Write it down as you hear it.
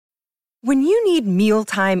When you need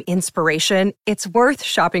mealtime inspiration, it's worth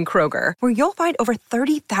shopping Kroger, where you'll find over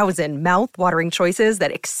 30,000 mouth-watering choices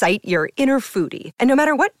that excite your inner foodie. And no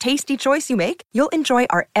matter what tasty choice you make, you'll enjoy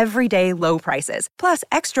our everyday low prices, plus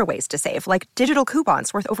extra ways to save, like digital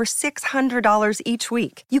coupons worth over $600 each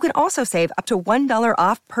week. You can also save up to $1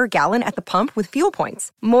 off per gallon at the pump with fuel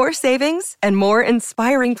points. More savings and more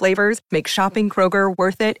inspiring flavors make shopping Kroger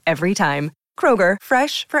worth it every time. Kroger,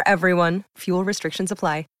 fresh for everyone. Fuel restrictions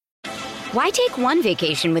apply. Why take one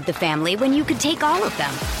vacation with the family when you could take all of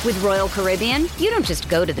them? With Royal Caribbean, you don't just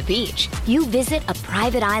go to the beach. You visit a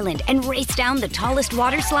private island and race down the tallest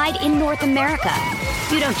water slide in North America.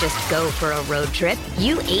 You don't just go for a road trip.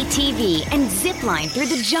 You ATV and zip line through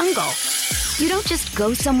the jungle. You don't just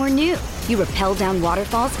go somewhere new. You rappel down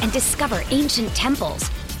waterfalls and discover ancient temples.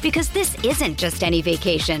 Because this isn't just any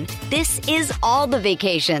vacation. This is all the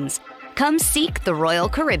vacations. Come seek the Royal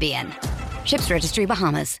Caribbean. Ships Registry,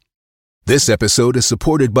 Bahamas. This episode is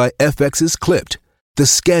supported by FX's Clipped, the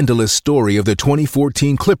scandalous story of the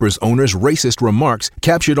 2014 Clippers owner's racist remarks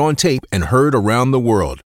captured on tape and heard around the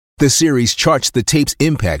world. The series charts the tape's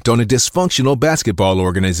impact on a dysfunctional basketball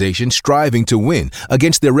organization striving to win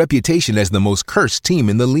against their reputation as the most cursed team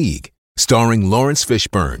in the league. Starring Lawrence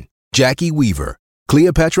Fishburne, Jackie Weaver,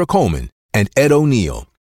 Cleopatra Coleman, and Ed O'Neill.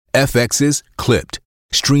 FX's Clipped,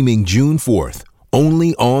 streaming June 4th,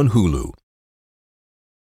 only on Hulu.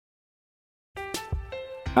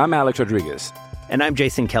 I'm Alex Rodriguez. And I'm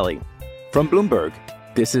Jason Kelly. From Bloomberg,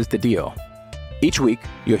 this is The Deal. Each week,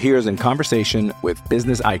 you'll hear us in conversation with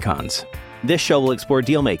business icons. This show will explore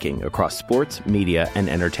deal-making across sports, media, and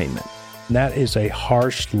entertainment. That is a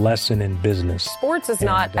harsh lesson in business. Sports is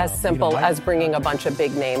not as simple as bringing a bunch of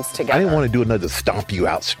big names together. I didn't want to do another stomp you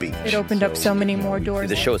out speech. It opened up so many more doors.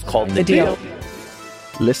 The show is called The Deal.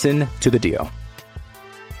 Listen to The Deal.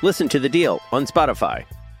 Listen to The Deal on Spotify.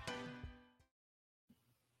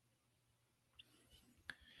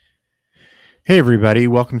 Hey, everybody.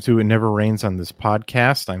 Welcome to It Never Rains on This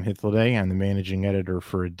podcast. I'm Hithliday. I'm the managing editor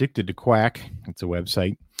for Addicted to Quack. It's a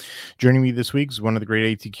website. Joining me this week is one of the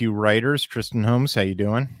great ATQ writers, Tristan Holmes. How you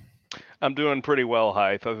doing? I'm doing pretty well,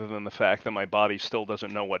 Hythe, other than the fact that my body still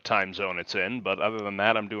doesn't know what time zone it's in. But other than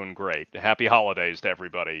that, I'm doing great. Happy holidays to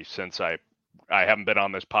everybody, since I haven't been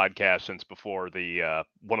on this podcast since before the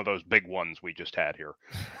one of those big ones we just had here.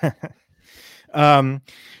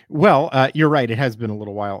 You're right. It has been a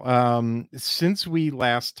little while. Since we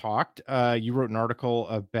last talked, you wrote an article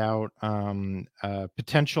about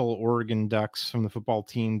potential Oregon Ducks from the football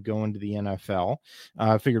team going to the NFL.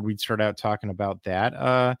 I figured we'd start out talking about that.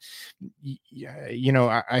 I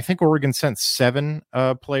think Oregon sent 7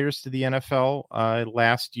 players to the NFL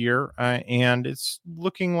last year, and it's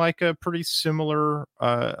looking like a pretty similar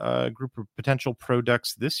group of potential pro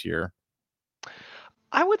Ducks this year.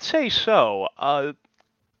 I would say so.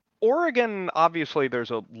 Oregon, obviously,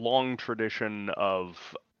 there's a long tradition of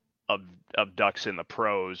Ducks in the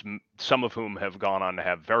pros, some of whom have gone on to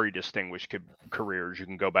have very distinguished careers. You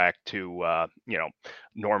can go back to,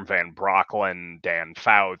 Norm Van Brocklin, Dan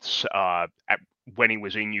Fouts. When he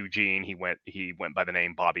was in Eugene, he went by the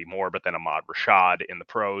name Bobby Moore, but then Ahmad Rashad in the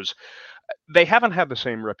pros. They haven't had the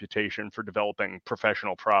same reputation for developing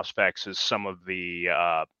professional prospects as some of the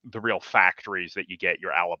real factories that you get,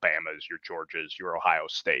 your Alabamas, your Georgias, your Ohio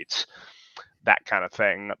States, that kind of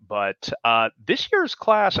thing. But this year's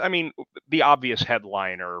class, I mean, the obvious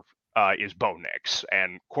headliner is Bo Nix,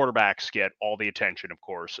 and quarterbacks get all the attention, of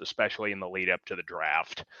course, especially in the lead up to the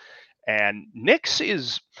draft. And Nix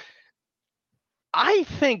I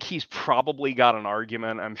think he's probably got an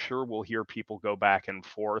argument. I'm sure we'll hear people go back and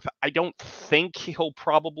forth. I don't think he'll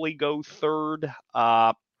probably go third.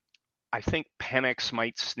 I think Penix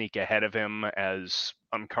might sneak ahead of him, as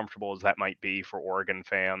uncomfortable as that might be for Oregon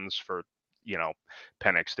fans, for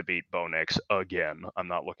Penix to beat Bo Nix again. I'm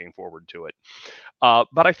not looking forward to it.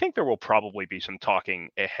 But I think there will probably be some talking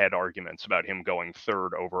ahead arguments about him going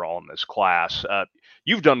third overall in this class.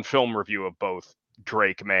 You've done film review of both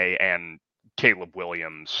Drake May and Caleb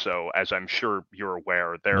Williams, so as I'm sure you're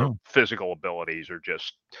aware, their physical abilities are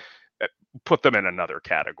just put them in another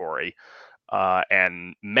category.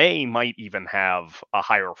 And May might even have a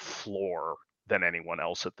higher floor than anyone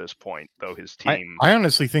else at this point, though his team. I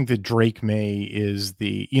honestly think that Drake May is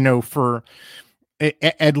the, for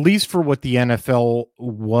at least for what the NFL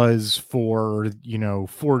was for,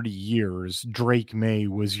 40 years, Drake May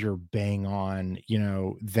was your bang on,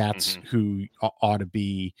 that's who ought to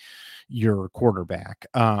be your quarterback.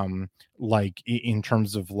 Like in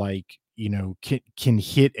terms of can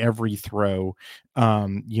hit every throw,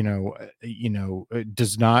 does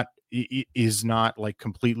not is not like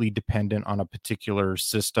completely dependent on a particular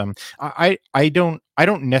system. I don't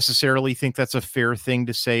necessarily think that's a fair thing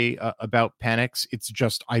to say about Penix. It's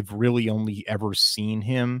just I've really only ever seen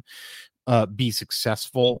him be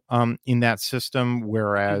successful in that system,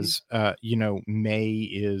 whereas May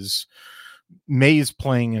is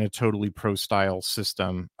playing in a totally pro style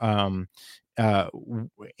system.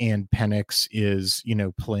 And Penix is,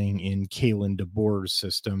 playing in Kalen DeBoer's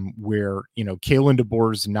system where, Kalen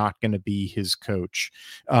DeBoer is not going to be his coach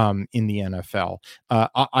in the NFL.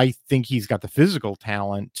 I think he's got the physical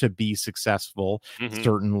talent to be successful. Mm-hmm.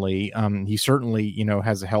 Certainly. He certainly,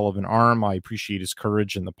 has a hell of an arm. I appreciate his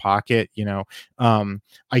courage in the pocket.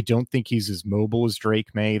 I don't think he's as mobile as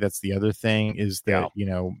Drake May. That's the other thing is that,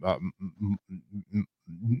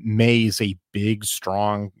 May is a big,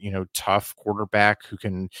 strong, tough quarterback who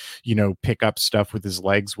can, pick up stuff with his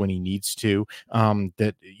legs when he needs to.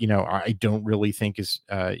 That, I don't really think is,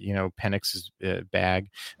 Penix's bag.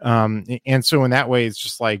 And so in that way, it's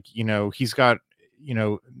just like, he's got,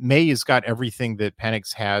 May has got everything that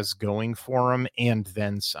Penix has going for him and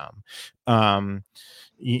then some.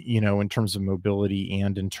 In terms of mobility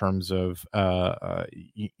and in terms of,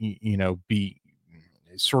 be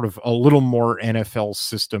sort of a little more NFL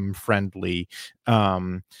system friendly.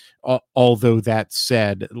 Although that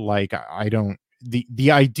said, like, I don't,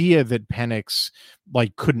 the idea that Penix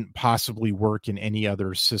like couldn't possibly work in any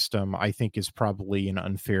other system, I think is probably an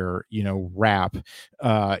unfair, rap.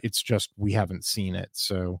 It's just, we haven't seen it.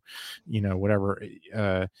 So, whatever.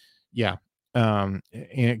 Yeah.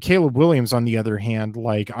 And Caleb Williams, on the other hand,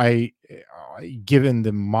 like given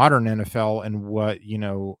the modern NFL and what,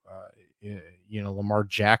 Lamar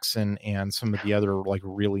Jackson and some of the other like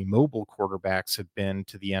really mobile quarterbacks have been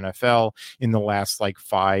to the NFL in the last like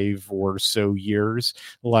 5 or so years.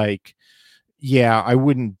 Like, yeah, I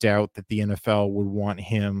wouldn't doubt that the NFL would want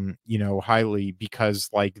him, highly because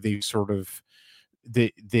like they've sort of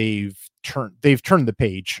they've turned the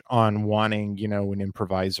page on wanting, an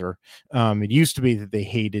improviser. It used to be that they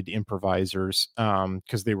hated improvisers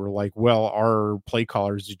because they were like, well, our play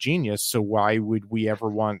caller is a genius, so why would we ever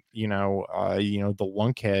want, the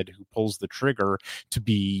lunkhead who pulls the trigger to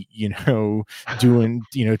be, doing,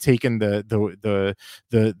 taking the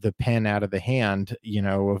pen out of the hand,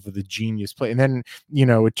 of the genius play. And then,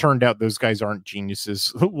 it turned out those guys aren't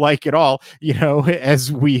geniuses like at all,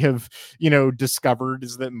 as we have, discovered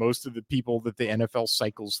is that most of the people that the NFL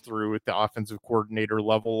cycles through at the offensive coordinator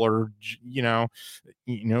level are,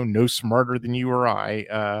 no smarter than you or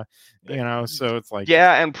I, so it's like,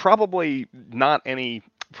 yeah. And probably not any,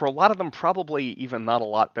 for a lot of them, probably even not a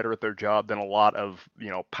lot better at their job than a lot of,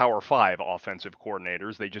 Power 5 offensive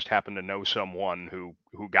coordinators. They just happen to know someone who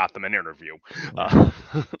got them an interview.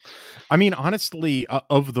 I mean, honestly,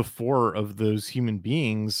 of the 4 of those human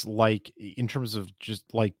beings, like in terms of just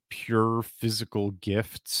like pure physical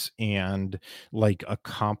gifts and like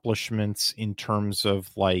accomplishments in terms of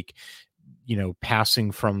like,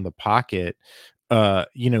 passing from the pocket,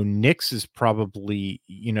 Nix is probably,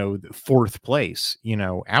 the 4th place,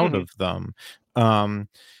 out of them.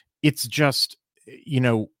 It's just,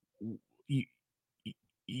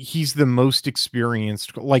 he's the most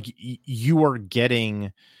experienced. Like you are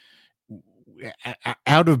getting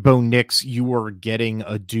out of Bo Nix, you are getting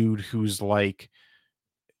a dude who's like,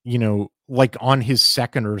 like on his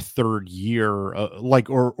 2nd or 3rd year, like,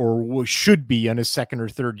 or should be on his 2nd or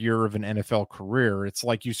 3rd year of an NFL career. It's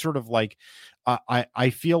like, you sort of like,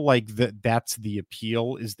 I feel like that's the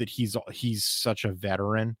appeal, is that he's such a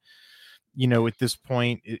veteran, at this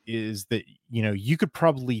point, is that, you could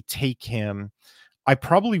probably take him. I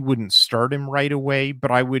probably wouldn't start him right away,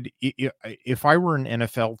 but I would, if I were an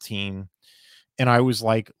NFL team and I was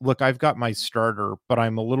like, look, I've got my starter, but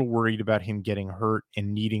I'm a little worried about him getting hurt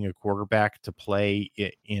and needing a quarterback to play,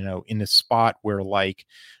 in a spot where like,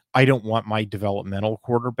 I don't want my developmental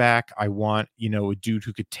quarterback. I want, a dude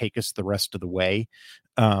who could take us the rest of the way.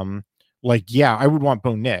 Like, yeah, I would want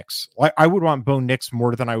Bo Nix. I would want Bo Nix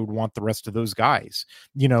more than I would want the rest of those guys,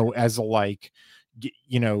 as a like,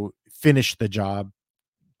 finish the job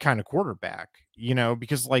kind of quarterback,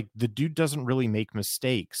 because like the dude doesn't really make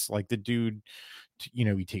mistakes. Like the dude,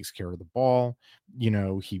 he takes care of the ball,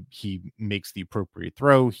 he makes the appropriate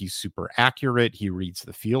throw. He's super accurate. He reads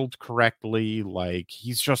the field correctly. Like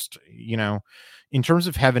he's just, in terms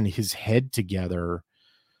of having his head together,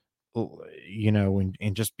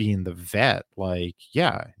 and just being the vet, like,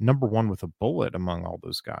 yeah, number 1 with a bullet among all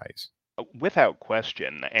those guys. Without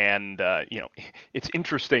question. And, it's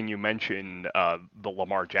interesting you mentioned the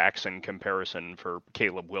Lamar Jackson comparison for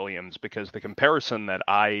Caleb Williams, because the comparison that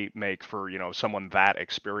I make for, someone that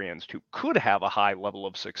experienced who could have a high level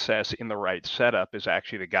of success in the right setup is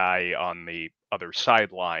actually the guy on the other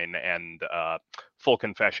sideline. And full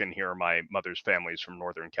confession here, my mother's family is from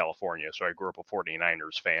Northern California, so I grew up a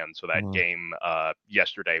 49ers fan. So that game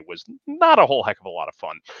yesterday was not a whole heck of a lot of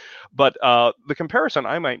fun. But the comparison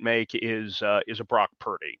I might make is a Brock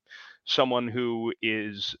Purdy, someone who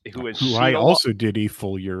I also did a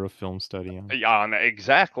full year of film study on. Yeah,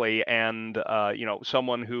 exactly, and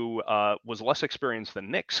someone who was less experienced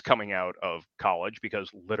than Nix coming out of college,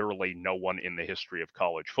 because literally no one in the history of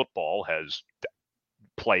college football has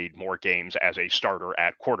played more games as a starter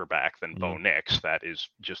at quarterback than Bo Nix. That is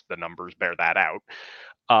just, the numbers bear that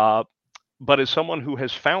out. But as someone who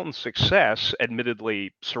has found success,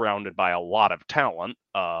 admittedly surrounded by a lot of talent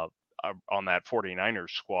on that 49ers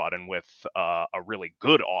squad, and with a really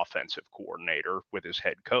good offensive coordinator with his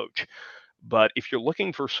head coach. But if you're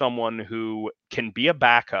looking for someone who can be a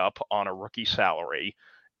backup on a rookie salary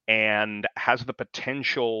and has the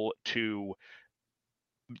potential to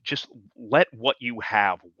just let what you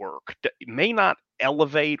have work, it may not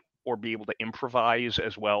elevate or be able to improvise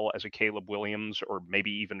as well as a Caleb Williams or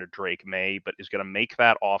maybe even a Drake May, but is going to make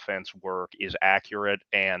that offense work, is accurate,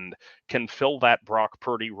 and can fill that Brock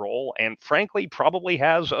Purdy role, and frankly probably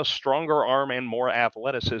has a stronger arm and more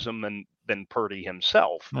athleticism than Purdy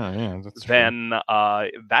himself. Oh, yeah, that's then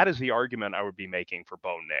that is the argument I would be making for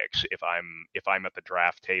Bo Nix if I'm at the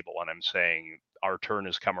draft table and I'm saying our turn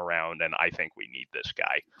has come around and I think we need this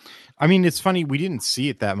guy. I mean, it's funny, we didn't see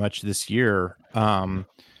it that much this year.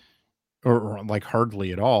 Or like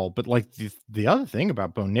hardly at all. But like the other thing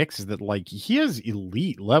about Bo Nix is that like he has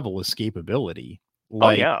elite level escapability.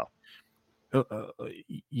 Like,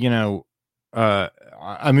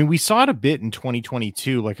 I mean, we saw it a bit in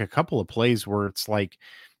 2022, like a couple of plays where it's like,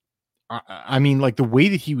 I mean, like the way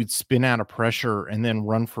that he would spin out of pressure and then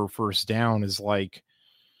run for first down is like,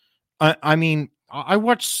 I mean, I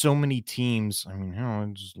watch so many teams. I mean,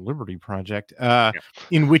 it's Liberty Project,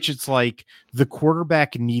 in which it's like the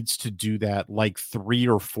quarterback needs to do that like 3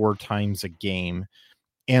 or 4 times a game.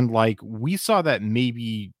 And like we saw that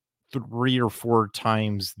maybe 3 or 4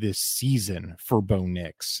 times this season for Bo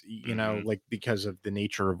Nix, like because of the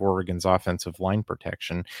nature of Oregon's offensive line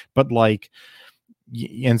protection. But like,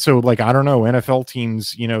 and so like, I don't know, NFL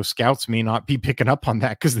teams, scouts may not be picking up on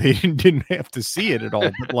that because they didn't have to see it at all.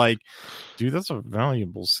 But like, dude, that's a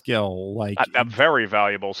valuable skill. Like a very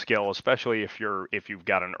valuable skill, especially if you've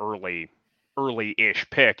got an early-ish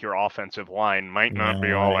pick. Your offensive line might not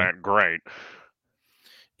be all that great.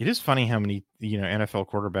 It is funny how many, NFL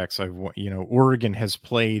quarterbacks Oregon has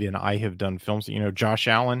played and I have done films. Josh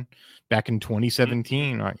Allen back in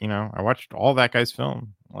 2017, I watched all that guy's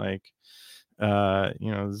film. Like,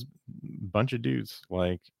 there's a bunch of dudes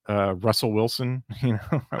like Russell Wilson,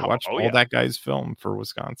 I watched all that guy's film for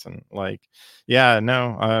Wisconsin. Like,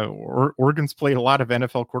 Oregon's played a lot of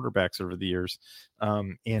NFL quarterbacks over the years,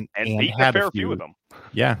 and beat a fair few of them.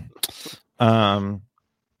 Yeah.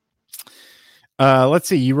 Let's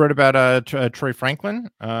see. You wrote about Troy Franklin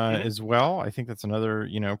as well. I think that's another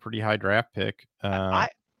pretty high draft pick.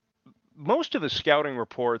 Most of the scouting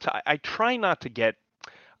reports, I try not to get.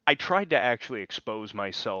 I tried to actually expose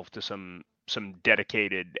myself to some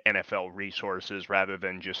dedicated NFL resources rather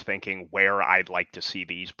than just thinking where I'd like to see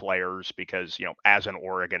these players, because, as an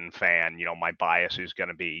Oregon fan, my bias is going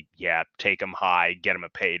to be, take them high, get them a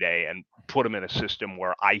payday, and put them in a system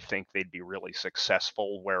where I think they'd be really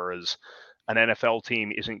successful. Whereas an NFL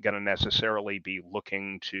team isn't going to necessarily be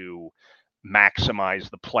looking to maximize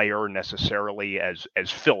the player necessarily as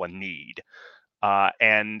fill a need.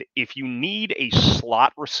 And if you need a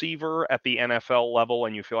slot receiver at the NFL level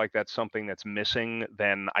and you feel like that's something that's missing,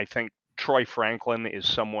 then I think Troy Franklin is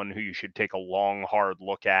someone who you should take a long, hard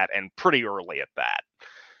look at, and pretty early at that.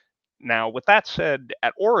 Now, with that said,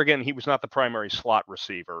 at Oregon, he was not the primary slot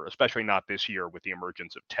receiver, especially not this year with the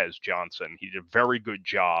emergence of Tez Johnson. He did a very good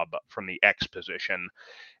job from the X position.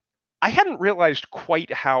 I hadn't realized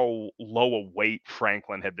quite how low a weight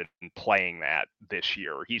Franklin had been playing that this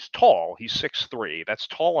year. He's tall. He's 6'3". That's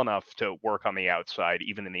tall enough to work on the outside,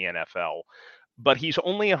 even in the NFL. But he's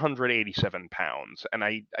only 187 pounds. And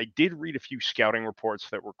I did read a few scouting reports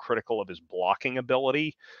that were critical of his blocking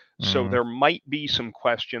ability. So there might be some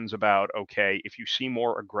questions about, okay, if you see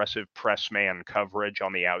more aggressive press man coverage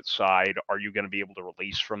on the outside, are you going to be able to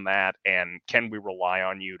release from that? And can we rely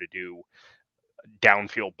on you to do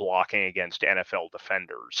downfield blocking against NFL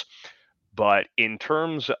defenders? But in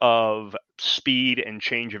terms of speed and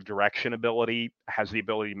change of direction ability, has the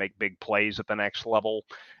ability to make big plays at the next level.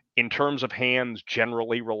 In terms of hands,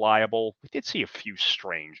 generally reliable. We did see a few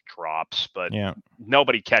strange drops, but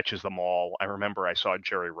nobody catches them all. I remember I saw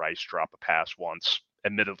Jerry Rice drop a pass once.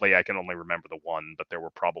 Admittedly, I can only remember the one, but there were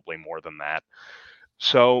probably more than that.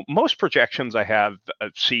 So most projections I have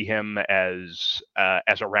see him as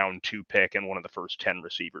a round 2 pick and one of the first 10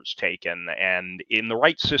 receivers taken. And in the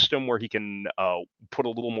right system where he can put a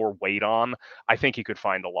little more weight on, I think he could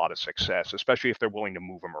find a lot of success, especially if they're willing to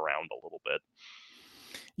move him around a little bit.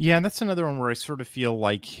 Yeah, and that's another one where I sort of feel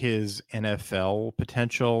like his NFL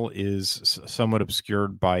potential is somewhat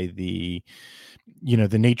obscured by the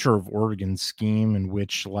nature of Oregon's scheme, in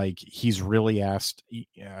which like he's really asked, he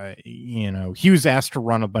was asked to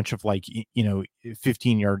run a bunch of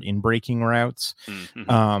 15-yard in-breaking routes.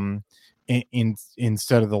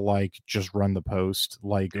 Instead of the just run the post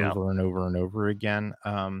over and over and over again.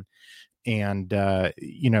 He's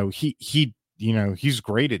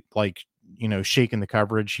great at shaking the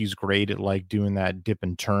coverage. He's great at doing that dip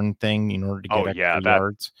and turn thing in order to get extra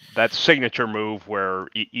yards. That signature move where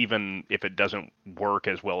even if it doesn't work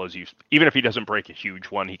as well as even if he doesn't break a huge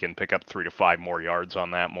one, he can pick up 3 to 5 more yards on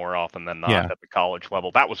that more often than not at the college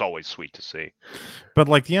level. That was always sweet to see. But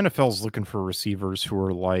the NFL is looking for receivers who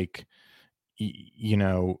are I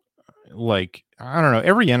don't know.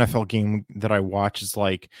 Every NFL game that I watch is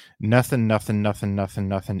nothing,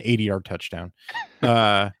 80-yard touchdown.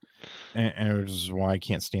 And which is why I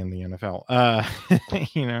can't stand the NFL.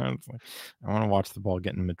 It's I want to watch the ball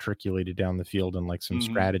getting matriculated down the field and some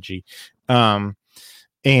strategy. I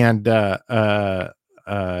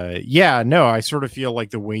sort of feel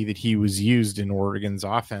like the way that he was used in Oregon's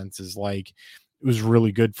offense is it was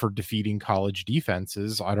really good for defeating college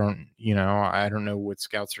defenses. I don't know what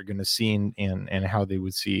scouts are going to see and how they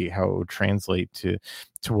would see how it would translate to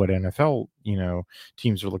what NFL,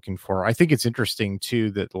 teams are looking for. I think it's interesting too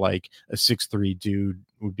that a 6'3" dude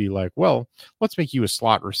would be well, let's make you a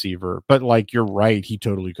slot receiver. But you're right, he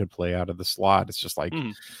totally could play out of the slot. It's just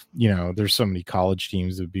there's so many college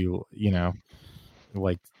teams that would be,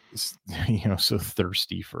 so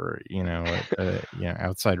thirsty for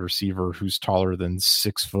outside receiver who's taller than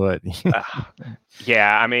 6 foot.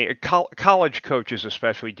 I mean, college coaches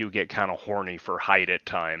especially do get kind of horny for height at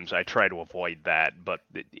times. I try to avoid that, but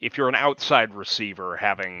if you're an outside receiver,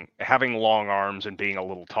 having long arms and being a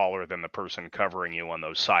little taller than the person covering you on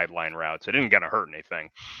those sideline routes, it isn't going to hurt anything.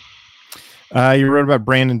 You wrote about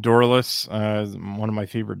Brandon Dorlus, one of my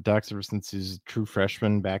favorite Ducks ever since his true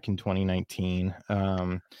freshman back in 2019.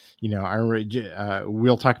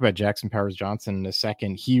 We'll talk about Jackson Powers Johnson in a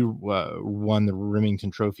second. He won the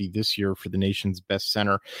Remington Trophy this year for the nation's best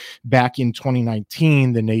center. Back in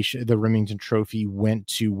 2019, the Remington Trophy went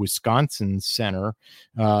to Wisconsin center,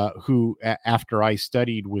 who after I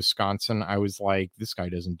studied Wisconsin, I was like, this guy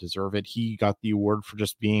doesn't deserve it. He got the award for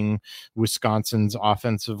just being Wisconsin's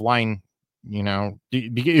offensive line.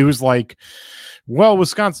 It was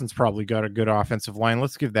Wisconsin's probably got a good offensive line.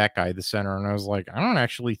 Let's give that guy the center. And I was like, I don't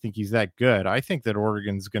actually think he's that good. I think that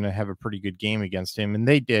Oregon's going to have a pretty good game against him. And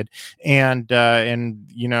they did. And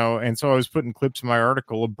so I was putting clips in my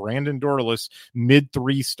article of Brandon Dorlus, mid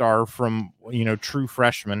 3-star from, true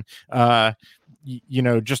freshman,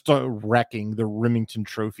 just wrecking the Remington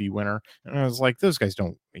Trophy winner. And I was like, those guys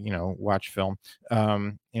don't, watch film.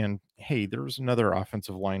 And hey, there was another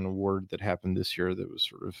offensive line award that happened this year that was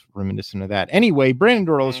sort of reminiscent of that. Anyway, Brandon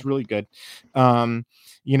Dorlus really good.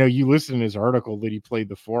 You listed in his article that he played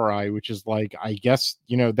the 4-eye, which is I guess,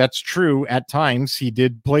 that's true. At times he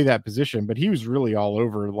did play that position, but he was really all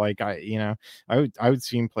over. I would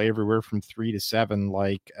see him play everywhere from 3 to 7,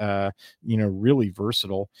 really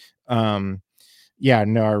versatile. I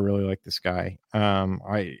really like this guy.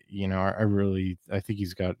 I think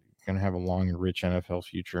he's going to have a long and rich NFL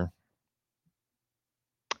future.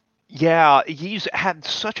 Yeah, he's had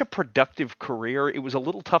such a productive career. It was a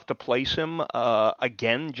little tough to place him,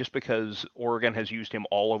 again, just because Oregon has used him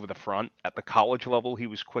all over the front. At the college level, he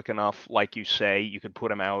was quick enough, like you say, you could put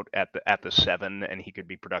him out at the 7, and he could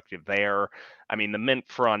be productive there. I mean, the mint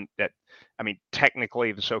front,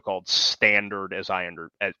 technically the so-called standard, as I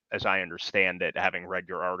understand it, having read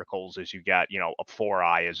your articles, is you got, a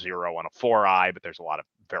 4-eye, a 0 on a 4-eye, but there's a lot of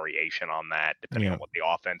variation on that depending on what the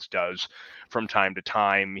offense does from time to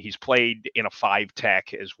time. He's played in a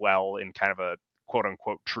 5-tech as well, in kind of a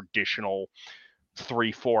quote-unquote traditional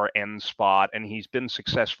 3-4 end spot, and he's been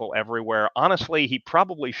successful everywhere. Honestly, he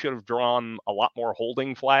probably should have drawn a lot more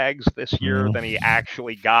holding flags this year than he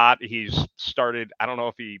actually got. He's started, I don't know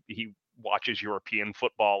if he watches European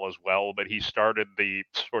football as well, but he started the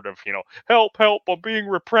sort of, help, I'm being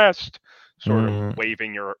repressed, sort of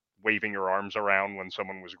waving your arms around when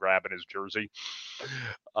someone was grabbing his jersey.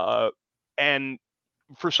 And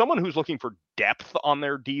for someone who's looking for depth on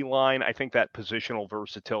their D-line, I think that positional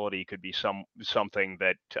versatility could be something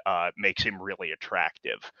that makes him really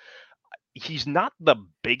attractive. He's not the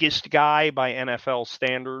biggest guy by NFL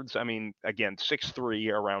standards. I mean, again, 6'3",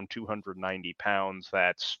 around 290 pounds.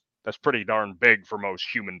 That's pretty darn big for most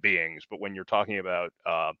human beings. But when you're talking about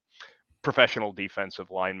professional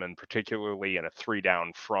defensive linemen, particularly in a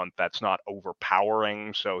 3-down front, that's not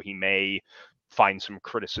overpowering. So he may find some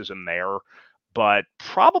criticism there. But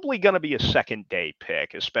probably going to be a second-day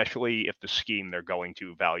pick, especially if the scheme they're going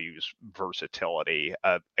to values versatility.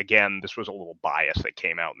 Again, this was a little bias that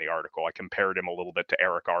came out in the article. I compared him a little bit to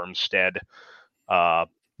Eric Armstead. I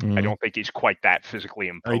don't think he's quite that physically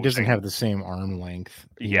imposing. He doesn't have the same arm length.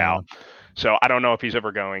 Yeah. So I don't know if he's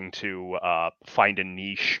ever going to find a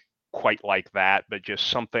niche quite like that, but just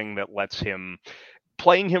something that lets him...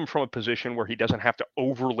 Playing him from a position where he doesn't have to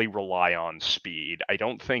overly rely on speed. I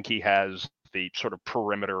don't think he has the sort of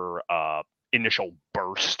perimeter initial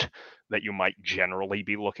burst that you might generally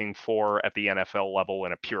be looking for at the NFL level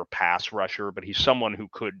in a pure pass rusher, but he's someone who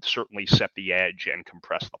could certainly set the edge and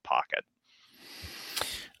compress the pocket.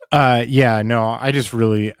 I just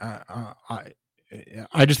really,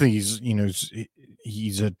 I just think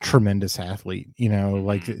he's a tremendous athlete,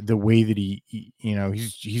 like the way that he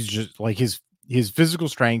he's just like his physical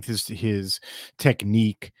strength, his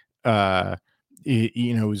technique,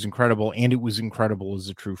 is incredible, and it was incredible as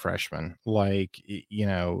a true freshman. It's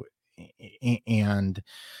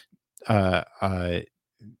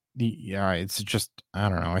just, I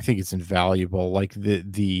don't know. I think it's invaluable. Like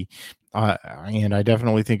and I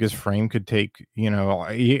definitely think his frame could take.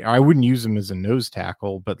 I wouldn't use him as a nose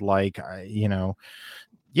tackle, but I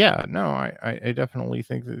definitely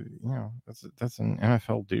think that that's an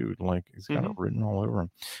NFL dude. Like, he's got it written all over him.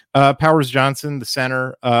 Powers Johnson, the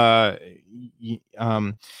center. I'm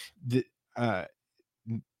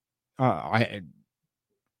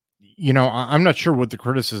not sure what the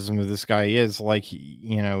criticism of this guy is. I think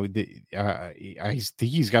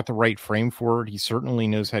he's got the right frame for it. He certainly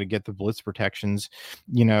knows how to get the blitz protections,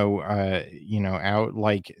 out.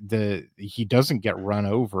 He doesn't get run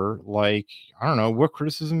over. I don't know, what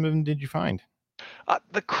criticism of him did you find?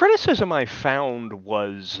 The criticism I found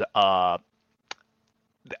was,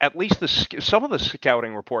 at least some of the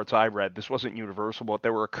scouting reports I read, this wasn't universal, but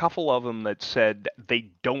there were a couple of them that said they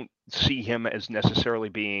don't see him as necessarily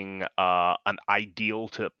being an ideal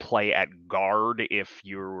to play at guard if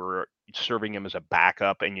you're serving him as a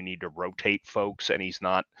backup and you need to rotate folks and he's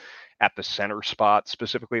not at the center spot.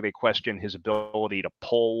 Specifically, they question his ability to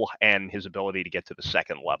pull and his ability to get to the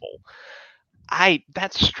second level.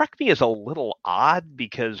 That struck me as a little odd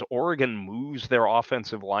because Oregon moves their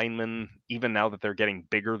offensive linemen, even now that they're getting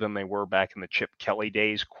bigger than they were back in the Chip Kelly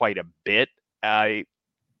days, quite a bit. I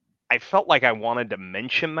felt like I wanted to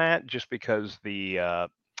mention that just because the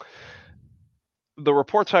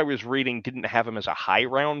reports I was reading didn't have him as a high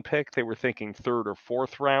round pick. They were thinking 3rd or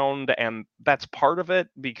 4th round, and that's part of it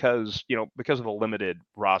because of the limited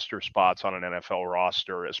roster spots on an NFL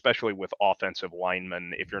roster, especially with offensive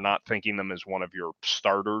linemen. If you're not thinking them as one of your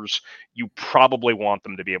starters, you probably want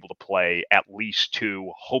them to be able to play at least 2,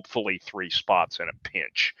 hopefully 3 spots in a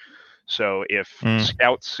pinch. So if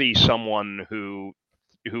scouts see someone who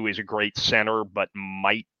is a great center but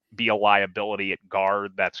might be a liability at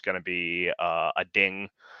guard, that's going to be a ding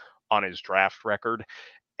on his draft record.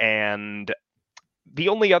 And the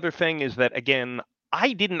only other thing is that, again,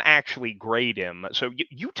 I didn't actually grade him. So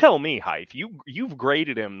you tell me, Hype, you've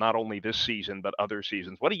graded him not only this season, but other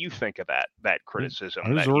seasons. What do you think of that criticism?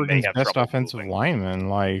 He was Oregon's best offensive lineman.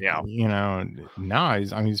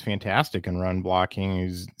 He's fantastic in run blocking.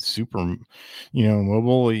 He's super,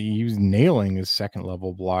 mobile. He was nailing his second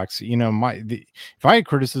level blocks. If I had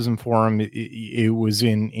criticism for him, it was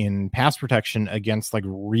in pass protection against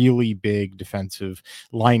really big defensive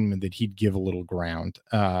linemen that he'd give a little ground.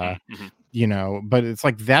 But it's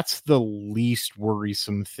that's the least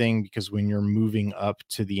worrisome thing, because when you're moving up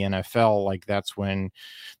to the NFL, that's when,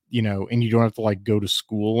 and you don't have to go to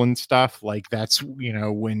school and stuff, that's,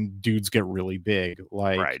 when dudes get really big,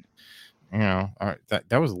 right. That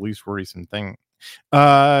was the least worrisome thing.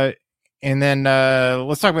 And then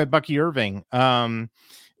let's talk about Bucky Irving.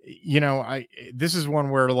 This is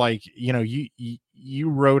one where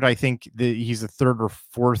you wrote, I think that he's a 3rd or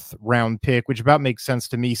 4th round pick, which about makes sense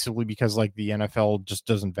to me simply because the NFL just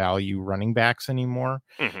doesn't value running backs anymore.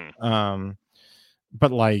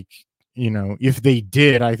 But if they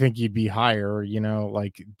did, I think he'd be higher,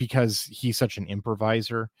 like because he's such an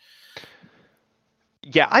improviser.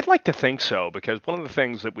 Yeah, I'd like to think so, because one of the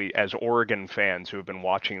things that we, as Oregon fans who have been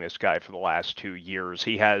watching this guy for the last 2 years,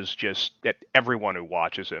 he has just, everyone who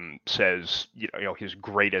watches him says,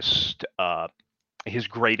 his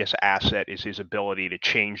greatest asset is his ability to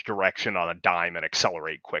change direction on a dime and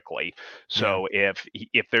accelerate quickly. So if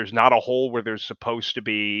there's not a hole where there's supposed to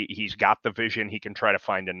be, he's got the vision, he can try to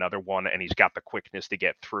find another one, and he's got the quickness to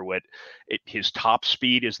get through it. His top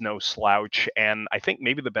speed is no slouch, and I think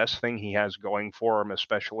maybe the best thing he has going for him,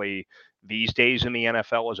 especially these days in the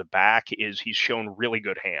NFL as a back, is he's shown really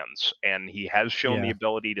good hands, and he has shown the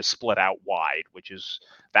ability to split out wide, which is,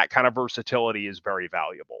 that kind of versatility is very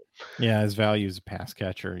valuable. Yeah, his value as a pass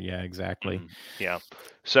catcher. Yeah, exactly. Yeah.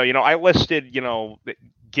 So, I listed,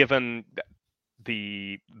 given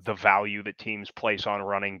the value that teams place on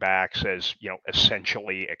running backs as,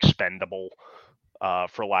 essentially expendable,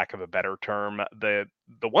 for lack of a better term.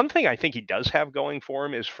 The one thing I think he does have going for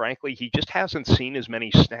him is, frankly, he just hasn't seen as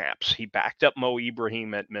many snaps. He backed up Mo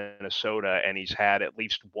Ibrahim at Minnesota, and he's had at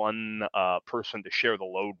least one person to share the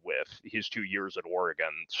load with his 2 years at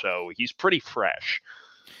Oregon. So he's pretty fresh.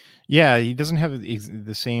 Yeah, he doesn't have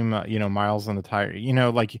the same, miles on the tire. You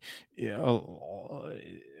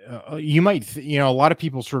might, a lot of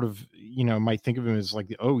people sort of, might think of him as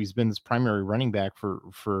like, oh, he's been this primary running back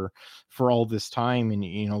for all this time,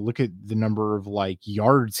 and look at the number of like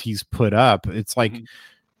yards he's put up. It's like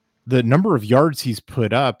the number of yards he's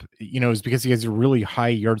put up, is because he has a really high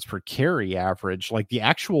yards per carry average. Like the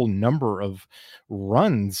actual number of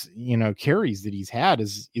runs, carries that he's had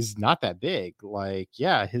is not that big. Like,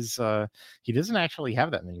 yeah, his he doesn't actually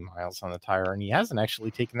have that many miles on the tire, and he hasn't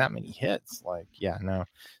actually taken that many hits. Like, yeah, no,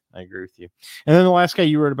 I agree with you. And then the last guy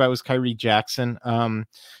you wrote about was Kyrie Jackson,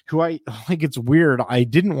 who I like. It's weird. I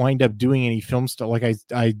didn't wind up doing any film study. Like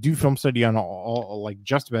I do film study on all like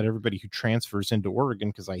just about everybody who transfers into Oregon,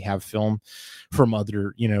 because I have film from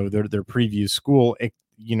other, their previous school.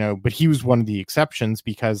 But he was one of the exceptions,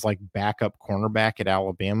 because like backup cornerback at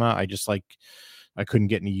Alabama, I couldn't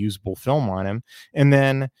get any usable film on him. And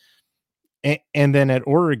then at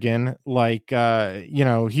Oregon, like,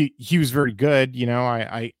 he was very good.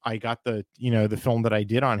 I got the, the film that I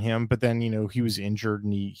did on him, but then, he was injured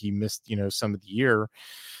and he missed, some of the year.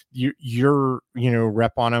 Your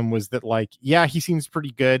rep on him was that, like, yeah, he seems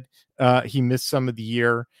pretty good. He missed some of the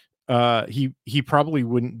year. He probably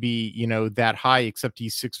wouldn't be, that high, except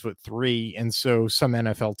he's 6'3", and so some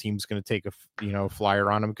NFL team's going to take a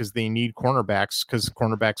flyer on him, because they need cornerbacks, because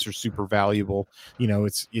cornerbacks are super valuable.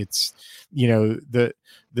 It's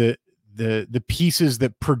the pieces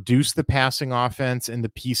that produce the passing offense and the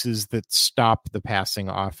pieces that stop the passing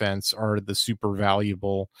offense are the super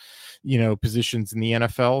valuable, positions in the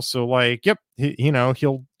NFL. So like, yep,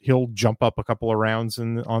 he'll jump up a couple of rounds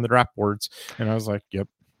on the draft boards, and I was like, yep.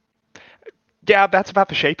 Yeah, that's about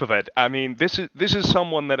the shape of it. I mean, this is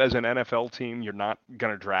someone that as an NFL team, you're not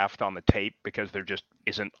going to draft on the tape, because there just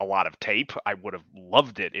isn't a lot of tape. I would have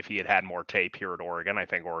loved it if he had had more tape here at Oregon. I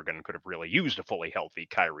think Oregon could have really used a fully healthy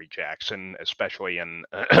Kyrie Jackson, especially in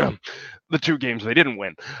the 2 games they didn't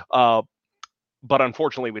win. But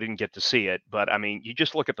unfortunately, we didn't get to see it. But I mean, you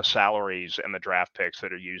just look at the salaries and the draft picks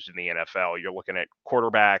that are used in the NFL. You're looking at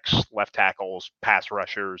quarterbacks, left tackles, pass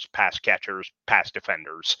rushers, pass catchers, pass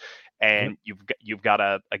defenders. And you've got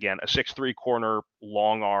a 6'3" corner,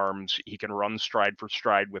 long arms. He can run stride for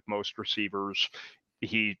stride with most receivers.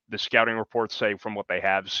 The scouting reports say, from what they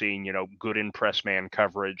have seen, good in press man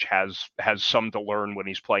coverage, has some to learn when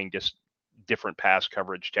he's playing different pass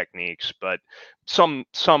coverage techniques, but some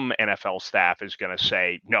NFL staff is going to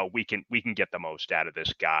say, no, we can get the most out of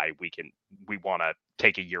this guy. We want to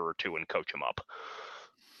take a year or two and coach him up.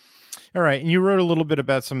 All right. And you wrote a little bit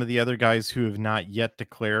about some of the other guys who have not yet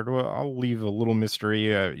declared. Well, I'll leave a little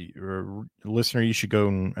mystery. Listener, you should go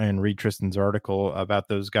and read Tristan's article about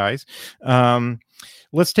those guys.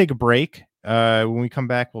 Let's take a break. When we come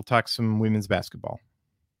back, we'll talk some women's basketball.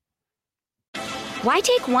 Why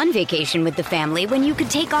take one vacation with the family when you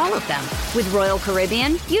could take all of them? With Royal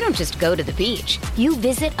Caribbean, you don't just go to the beach. You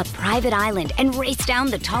visit a private island and race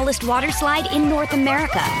down the tallest water slide in North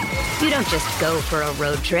America. You don't just go for a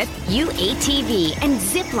road trip. You ATV and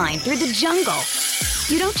zip line through the jungle.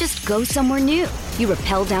 You don't just go somewhere new. You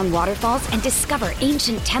rappel down waterfalls and discover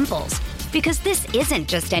ancient temples. Because this isn't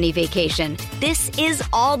just any vacation. This is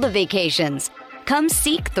all the vacations. Come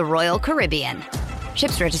seek the Royal Caribbean.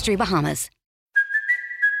 Ships Registry, Bahamas.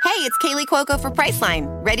 Hey, it's Kaylee Cuoco for Priceline.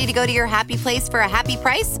 Ready to go to your happy place for a happy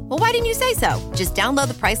price? Well, why didn't you say so? Just download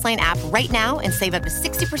the Priceline app right now and save up to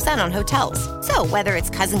 60% on hotels. So whether it's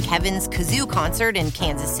Cousin Kevin's Kazoo Concert in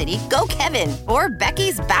Kansas City, go Kevin, or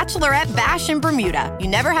Becky's Bachelorette Bash in Bermuda, you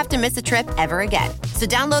never have to miss a trip ever again. So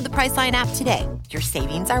download the Priceline app today. Your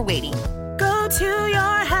savings are waiting. Go to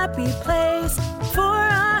your happy place for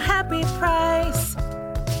a happy price.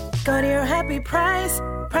 Go to your happy price,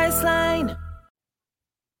 Priceline.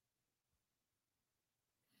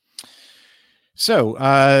 So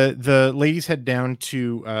the ladies head down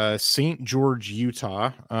to St. George,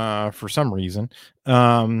 Utah, for some reason,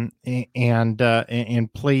 and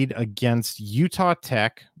played against Utah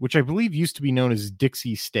Tech, which I believe used to be known as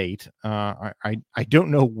Dixie State. I don't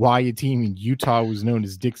know why a team in Utah was known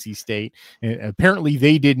as Dixie State. Apparently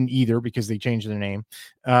they didn't either because they changed their name.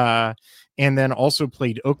 And then also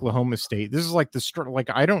played Oklahoma State. This is like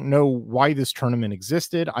I don't know why this tournament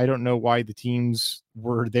existed. I don't know why the teams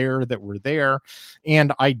were there that were there.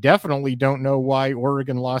 And I definitely don't know why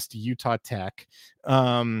Oregon lost to Utah Tech.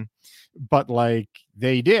 But like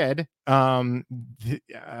they did.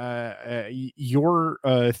 Your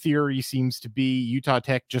theory seems to be Utah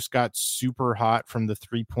Tech just got super hot from the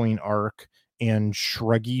 3-point arc and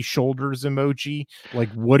shruggy shoulders emoji. Like,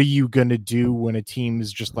 what are you going to do when a team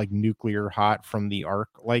is just like nuclear hot from the arc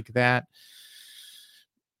like that?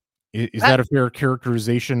 Is that a fair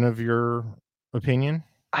characterization of your opinion?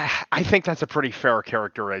 I think that's a pretty fair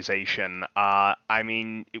characterization. I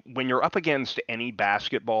mean, when you're up against any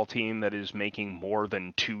basketball team that is making more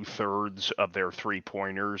than 2/3 of their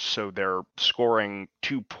 3-pointers, so they're scoring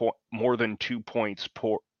more than 2 points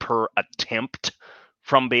per attempt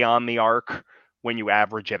from beyond the arc when you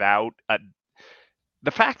average it out. The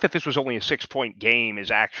fact that this was only a 6-point game is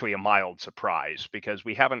actually a mild surprise because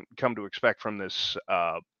we haven't come to expect from this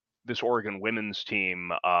Oregon women's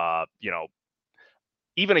team,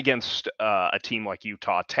 even against a team like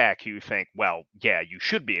Utah Tech, you think, well, yeah, you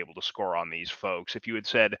should be able to score on these folks. If you had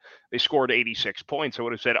said they scored 86 points, I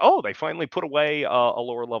would have said, oh, they finally put away a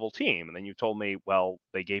lower level team. And then you told me, well,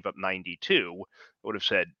 they gave up 92. I would have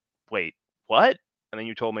said, wait, what? And then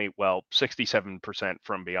you told me, well, 67%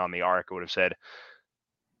 from beyond the arc. I would have said,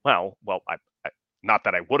 well, I not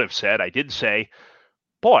that I would have said, I did say,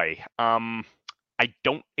 boy, I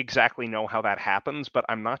don't exactly know how that happens, but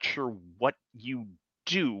I'm not sure what you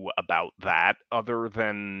do about that other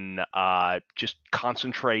than just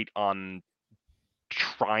concentrate on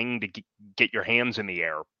trying to get your hands in the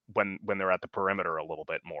air when they're at the perimeter a little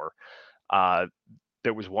bit more.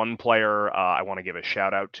 There was one player I want to give a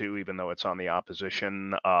shout out to, even though it's on the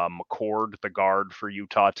opposition, McCord, the guard for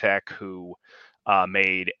Utah Tech, who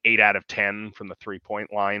made 8 out of 10 from the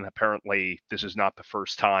 3-point line. Apparently, this is not the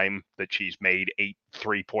first time that she's made 8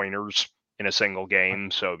 3-pointers in a single game,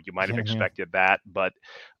 so you might have expected that. But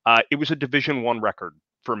it was a Division I record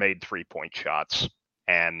for made 3-point shots,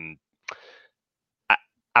 and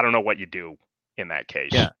I don't know what you do in that case.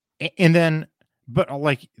 Yeah, and then, but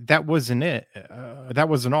like that wasn't it. That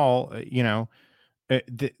wasn't all.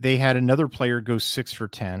 They had another player go 6 for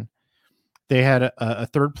 10. They had a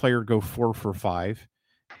third player go 4 for 5,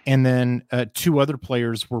 and then 2 other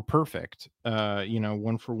players were perfect.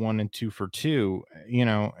 1 for 1 and 2 for 2.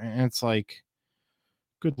 And it's like,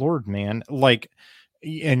 good Lord, man! Like,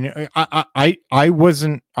 and I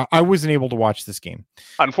wasn't able to watch this game.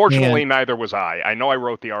 Unfortunately, neither was I. I know I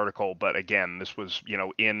wrote the article, but again, this was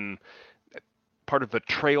in part of the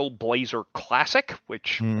Trailblazer Classic,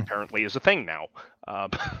 which apparently is a thing now.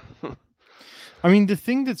 I mean, the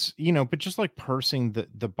thing that's, but just like parsing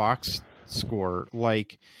the box score,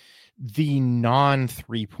 like the non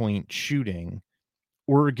 3-point shooting,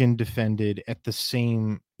 Oregon defended at the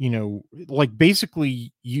same, like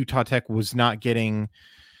basically Utah Tech was not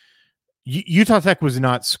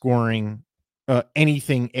scoring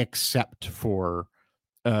anything except for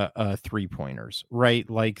 3-pointers, right?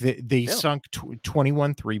 Like they sunk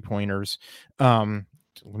 21 3-pointers.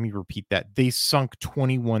 Let me repeat that. They sunk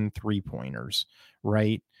 21 3-pointers,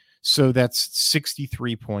 right? So that's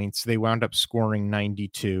 63 points. They wound up scoring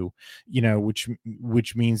 92,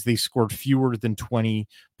 which means they scored fewer than 20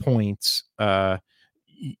 points, from,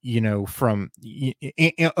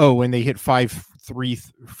 and they hit 5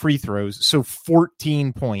 free throws. So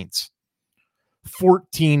 14 points from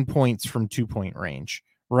 2-point range,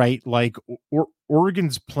 right? Like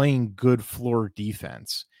Oregon's playing good floor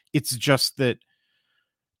defense. It's just that,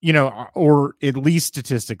 or at least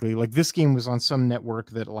statistically, like this game was on some network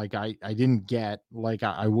that like I didn't get, like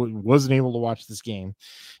I wasn't able to watch this game,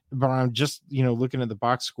 but I'm just, looking at the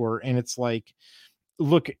box score and it's like,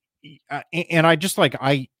 look, and I just like,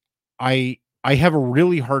 I I have a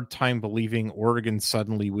really hard time believing Oregon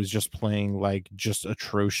suddenly was just playing like just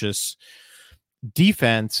atrocious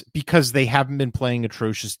defense, because they haven't been playing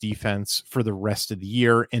atrocious defense for the rest of the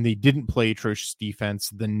year, and they didn't play atrocious defense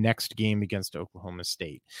the next game against Oklahoma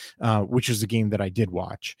State, which is a game that I did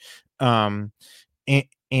watch. And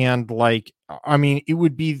like, I mean, it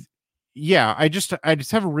would be, yeah, I just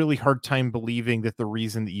have a really hard time believing that the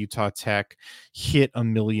reason that Utah Tech hit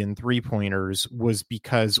 1 million 3-pointers was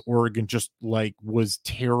because Oregon just like was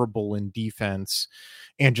terrible in defense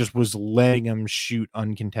and just was letting them shoot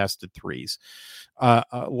uncontested threes.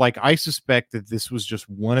 Like, I suspect that this was just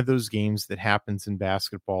one of those games that happens in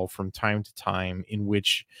basketball from time to time in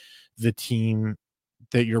which the team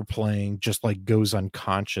that you're playing just like goes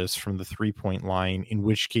unconscious from the 3-point line, in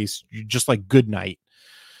which case you just like good night,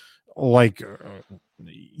 like,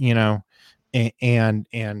 you know, and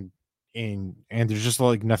there's just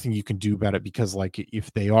like nothing you can do about it, because like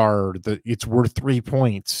if they are, it's worth 3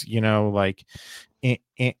 points, you know, like,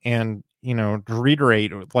 and you know, to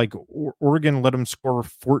reiterate, like Oregon let them score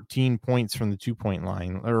 14 points from the 2-point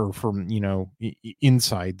line, or from, you know,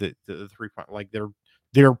 inside the 3-point, like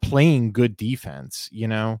they're playing good defense, you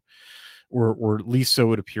know, or at least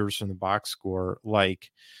so it appears from the box score.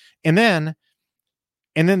 Like, and then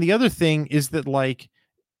the other thing is that, like,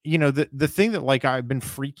 you know, the thing that like I've been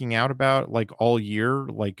freaking out about like all year,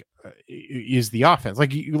 like, is the offense.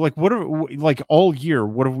 Like what are, like all year,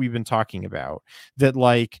 what have we been talking about? That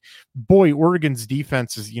like, boy, Oregon's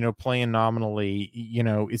defense is, you know, playing nominally, you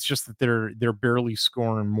know, it's just that they're barely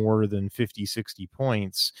scoring more than 50-60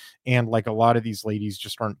 points, and like a lot of these ladies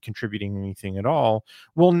just aren't contributing anything at all.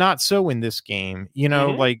 Well, not so in this game, you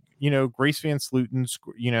know. Like, you know, Grace Van Slooten,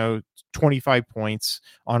 you know, 25 points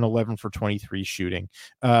on 11 for 23 shooting.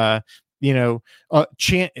 You know,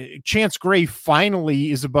 Chance Gray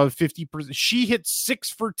finally is above 50%. She hit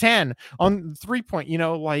 6 for 10 on 3-point. You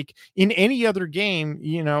know, like in any other game,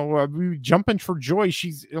 you know, we jumping for joy.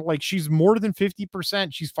 She's more than 50%.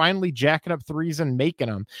 She's finally jacking up threes and making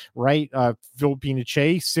them, right? Filipina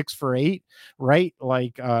Che, 6 for 8, right?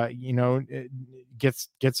 Like, you know,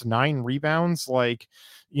 gets 9 rebounds. Like,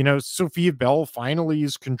 you know, Sophia Bell finally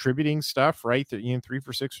is contributing stuff, right? You know, 3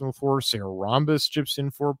 for 6 from the floor. Sarah Rhombus chips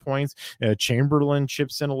in 4 points. Chamberlain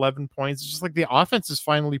chips in 11 points. It's just like the offense is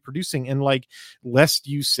finally producing. And like, lest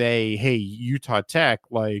you say, hey, Utah Tech,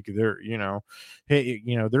 like they're, you know, hey,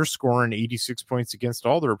 you know, they're scoring 86 points against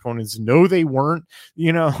all their opponents. No, they weren't.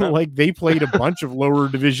 You know, like they played a bunch of lower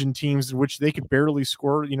division teams, which they could barely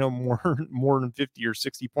score, you know, more than 50 or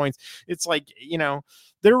 60 points. It's like, you know,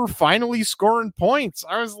 they were finally scoring points.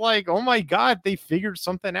 I was like, oh my God, they figured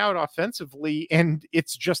something out offensively, and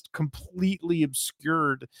it's just completely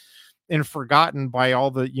obscured and forgotten by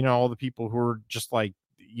all the, you know, all the people who are just like,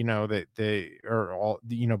 you know, that they are all,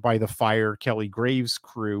 you know, by the Fire Kelly Graves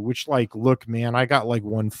crew, which like, look, man, I got like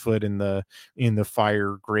 1 foot in the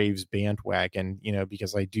Fire Graves bandwagon, you know,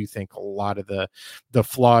 because I do think a lot of the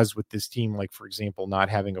flaws with this team, like, for example, not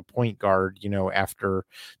having a point guard, you know, after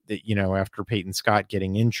Peyton Scott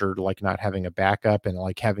getting injured, like not having a backup, and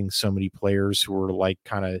like having so many players who are like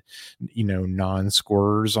kind of, you know,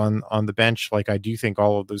 non-scorers on the bench. Like, I do think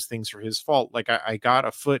all of those things are his fault. Like, I got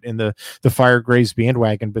a foot in the Fire Graves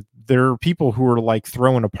bandwagon, but there are people who are like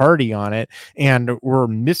throwing a party on it, and we're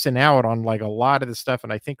missing out on like a lot of the stuff,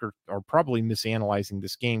 and I think are probably misanalyzing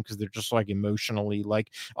this game, because they're just like emotionally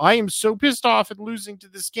like, I am so pissed off at losing to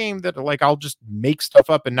this game that like I'll just make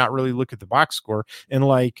stuff up and not really look at the box score. And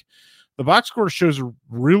like, the box score shows a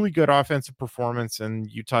really good offensive performance and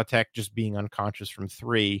Utah Tech just being unconscious from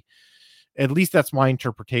 3. At least that's my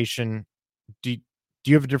interpretation. Do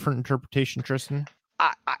you have a different interpretation, Tristan?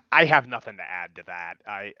 I have nothing to add to that.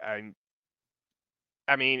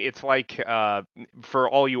 I mean, it's like, for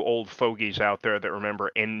all you old fogies out there that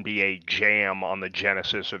remember NBA Jam on the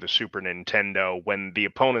Genesis or the Super Nintendo, when the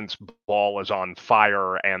opponent's ball is on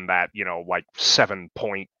fire and that, you know, like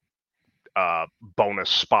 7-point bonus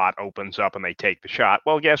spot opens up and they take the shot.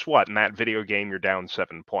 Well, guess what? In that video game, you're down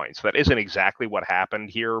 7 points. That isn't exactly what happened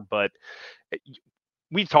here, but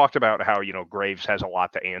we talked about how, you know, Graves has a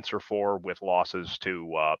lot to answer for with losses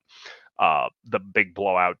to the big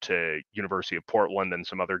blowout to University of Portland and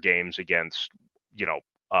some other games against, you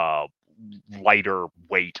know, lighter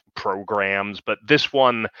weight programs. But this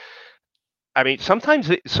one, I mean, sometimes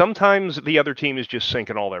the other team is just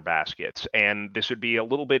sinking all their baskets, and this would be a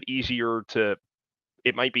little bit easier to.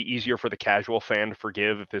 It might be easier for the casual fan to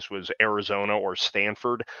forgive if this was Arizona or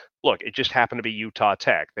Stanford. Look, it just happened to be Utah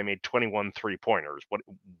Tech. They made 21 3-pointers.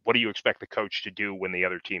 What do you expect the coach to do when the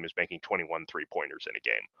other team is making 21 3-pointers in a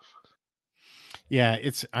game? Yeah,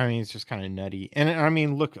 I mean, it's just kind of nutty. And I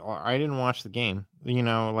mean, look, I didn't watch the game.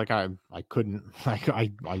 Like I couldn't. Like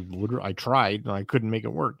I literally I tried and I couldn't make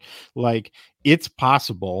it work. Like it's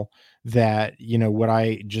possible that what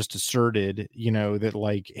I just asserted, that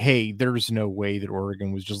like, hey, there's no way that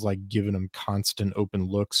Oregon was just like giving them constant open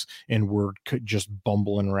looks and we're just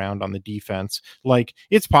bumbling around on the defense. Like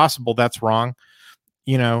it's possible that's wrong.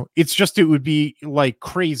 It's just it would be like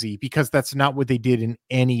crazy because that's not what they did in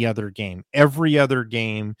any other game. Every other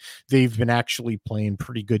game, they've been actually playing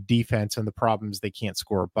pretty good defense, and the problem is they can't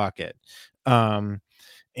score a bucket. And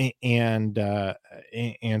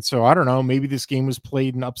so I don't know, maybe this game was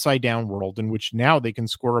played in upside down world in which now they can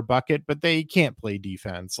score a bucket, but they can't play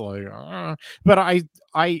defense. Like, but I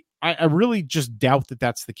really just doubt that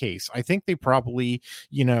that's the case. I think they probably,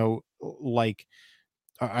 like.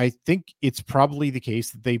 I think it's probably the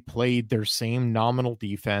case that they played their same nominal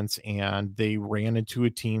defense and they ran into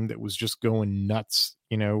a team that was just going nuts,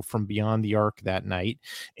 from beyond the arc that night,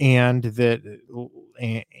 and that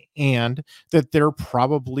they're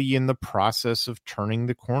probably in the process of turning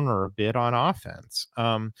the corner a bit on offense.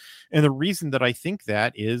 And the reason that I think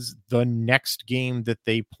that is the next game that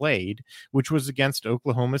they played, which was against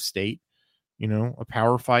Oklahoma State, a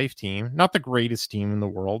Power 5 team, not the greatest team in the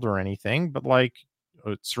world or anything, but like,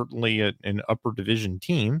 it's certainly an upper division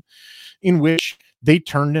team in which they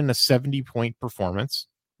turned in a 70-point performance,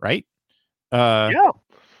 right? Yeah.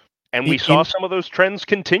 And we saw some of those trends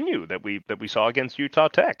continue that we saw against Utah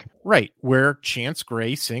Tech. Right. Where Chance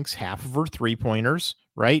Gray sinks half of her 3-pointers,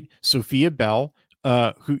 right? Sophia Bell,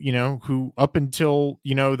 who up until,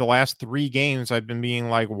 the last 3 games, I've been being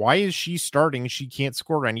like, why is she starting? She can't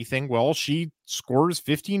score anything. Well, she scores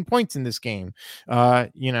 15 points in this game,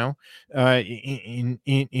 in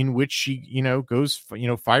which she, goes,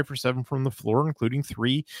 5 for 7 from the floor, including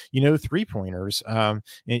 3, 3-pointers,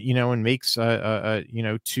 and makes,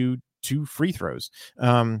 2 free throws.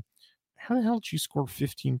 How the hell did you score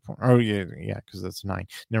 15 points? Oh, yeah, because that's 9.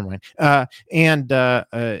 Never mind.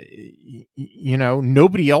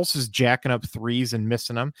 Nobody else is jacking up threes and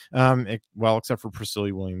missing them. Except for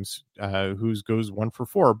Priscilla Williams, who goes 1 for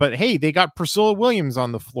 4. But hey, they got Priscilla Williams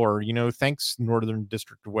on the floor. Thanks Northern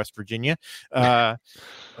District of West Virginia. Philippina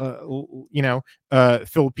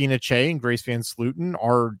Che and Grace Van Sluten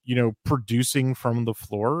are, producing from the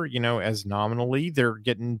floor. As nominally, they're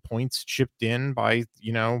getting points chipped in by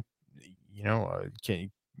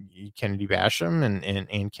Kennedy Basham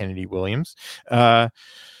and Kennedy Williams.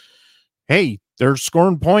 Hey, they're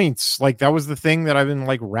scoring points. Like that was the thing that I've been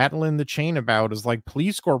like rattling the chain about is like,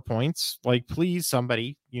 please score points. Like, please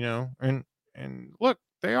somebody, and look,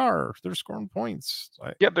 they're scoring points.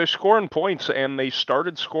 Yeah, they're scoring points, and they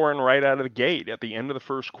started scoring right out of the gate. At the end of the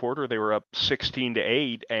first quarter, they were up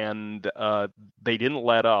 16-8, and they didn't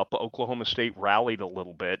let up. Oklahoma State rallied a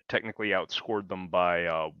little bit, technically outscored them by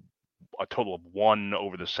a total of 1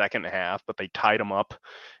 over the second half, but they tied them up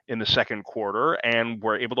in the second quarter and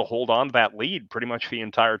were able to hold on to that lead pretty much the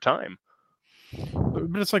entire time.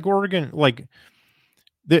 But it's like Oregon, like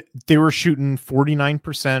they were shooting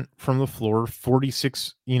 49% from the floor,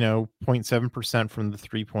 46.7% from the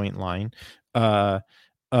 3-point line.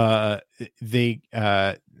 They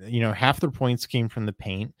half their points came from the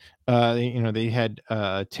paint. They had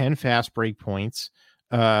 10 fast break points.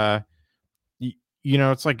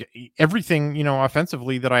 It's like everything,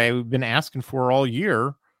 offensively that I've been asking for all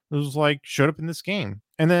year was like showed up in this game.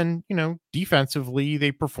 And then, defensively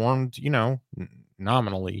they performed,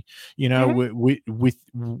 nominally,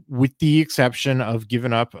 with the exception of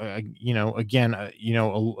giving up, a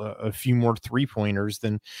few more 3-pointers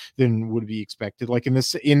than would be expected. Like in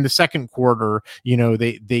the second quarter,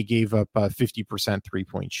 they gave up 50%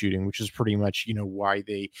 3-point shooting, which is pretty much, why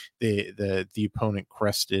the opponent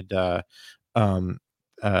crested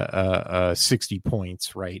 60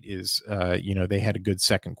 points, right? Is they had a good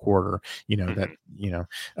second quarter, but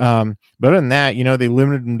other than that, they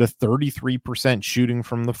limited them to 33% shooting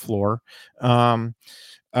from the floor. And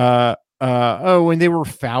they were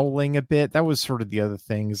fouling a bit. That was sort of the other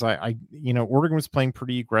things. Oregon was playing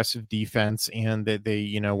pretty aggressive defense, and that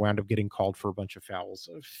they wound up getting called for a bunch of fouls,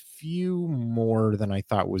 a few more than I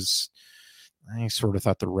thought was. I sort of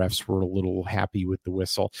thought the refs were a little happy with the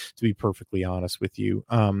whistle, to be perfectly honest with you.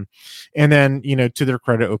 And then, to their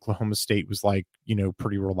credit, Oklahoma State was like,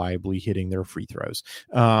 pretty reliably hitting their free throws.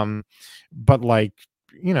 But like,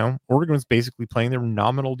 Oregon was basically playing their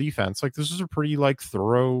nominal defense. Like this was a pretty like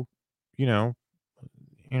thorough, I know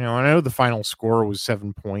the final score was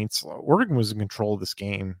 7 points. Oregon was in control of this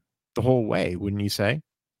game the whole way, wouldn't you say?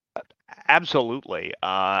 Absolutely.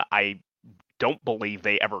 I don't believe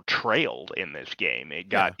they ever trailed in this game. It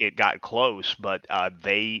got close, but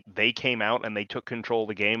they came out and they took control of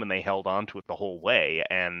the game and they held on to it the whole way.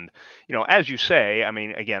 And as you say, I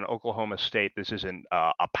mean, again, Oklahoma State, this isn't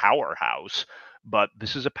a powerhouse, but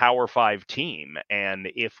this is a Power 5 team.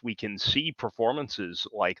 And if we can see performances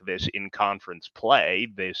like this in conference play,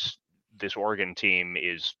 this Oregon team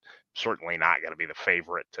is certainly not going to be the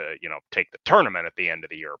favorite to, take the tournament at the end of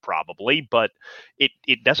the year, probably, but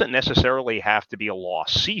it doesn't necessarily have to be a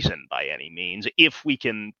lost season by any means if we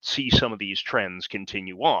can see some of these trends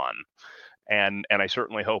continue on. And I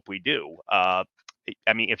certainly hope we do. I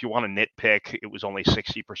mean, if you want to nitpick, it was only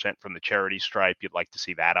 60% from the charity stripe. You'd like to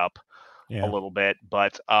see that up a little bit,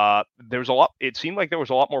 but there's a lot. It seemed like there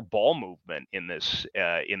was a lot more ball movement in this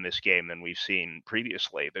game than we've seen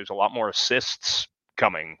previously. There's a lot more assists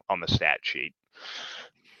coming on the stat sheet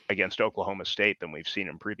against Oklahoma State than we've seen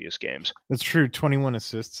in previous games. That's true. 21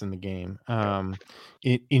 assists in the game,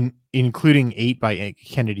 including 8 by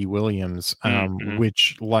Kennedy Williams,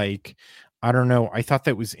 which, like, I don't know. I thought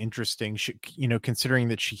that was interesting. Considering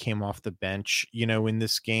that she came off the bench, in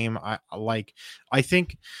this game, I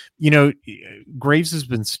think, Graves has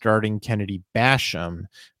been starting Kennedy Basham,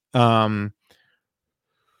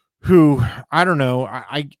 who, I don't know.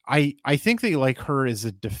 I think they like her as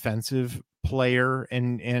a defensive player,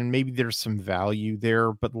 and maybe there's some value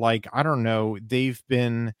there, but like, I don't know. They've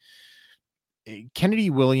been Kennedy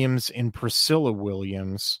Williams and Priscilla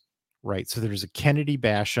Williams, right? So there's a Kennedy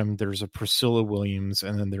Basham, there's a Priscilla Williams,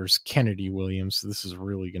 and then there's Kennedy Williams. So this is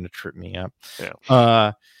really going to trip me up.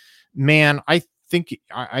 Yeah. Man, I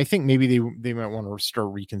think maybe they might want to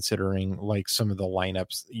start reconsidering like some of the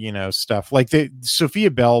lineups, stuff like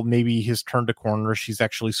Sophia Bell maybe has turned a corner. She's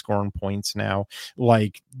actually scoring points now.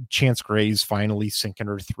 Like Chance Gray's finally sinking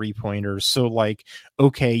her 3-pointers. So like,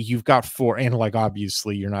 okay, you've got 4, and like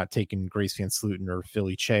obviously you're not taking Grace Van Sluten or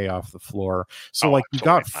Philly Che off the floor. So you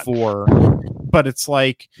got 4, but it's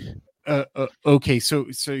like, okay, so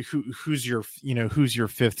who's your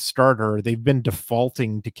fifth starter? They've been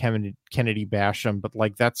defaulting to Kennedy Basham, but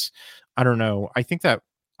like that's, I don't know. I think that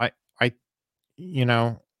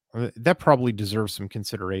that probably deserves some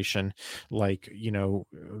consideration. Like,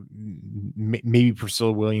 maybe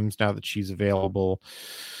Priscilla Williams now that she's available.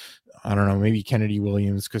 I don't know, maybe Kennedy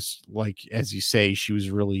Williams, because like as you say, she was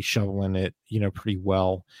really shoveling it, pretty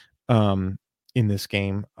well. In this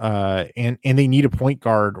game, and they need a point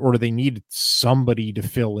guard, or they need somebody to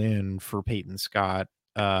fill in for Peyton Scott.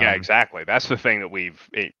 Yeah, exactly. That's the thing that we've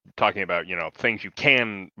talking about. Things you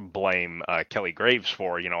can blame Kelly Graves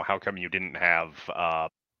for. How come you didn't have a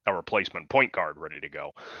replacement point guard ready to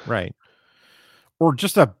go? Right, or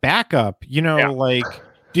just a backup. Like,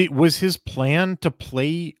 was his plan to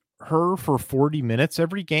play her for 40 minutes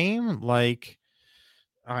every game? Like,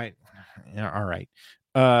 all right.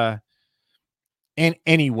 And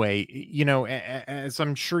anyway, as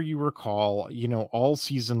I'm sure you recall, all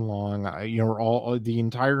season long, all the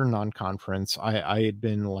entire non-conference, I had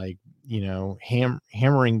been like,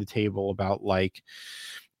 hammering the table about like,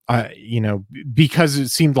 because it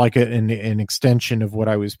seemed like an extension of what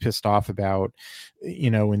I was pissed off about,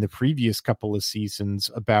 in the previous couple of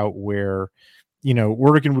seasons about where,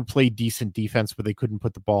 Oregon would play decent defense, but they couldn't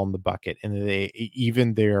put the ball in the bucket, and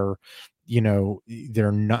they're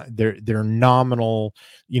nominal,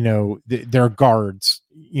 their guards,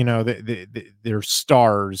 their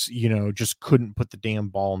stars, just couldn't put the damn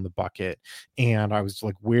ball in the bucket. And I was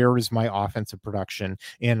like, where is my offensive production?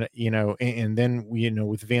 And, and then,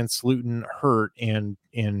 with Van Sluten hurt and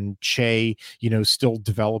Che, still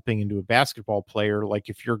developing into a basketball player, like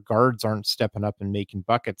if your guards aren't stepping up and making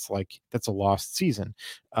buckets, like that's a lost season.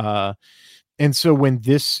 And so when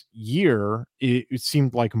this year, it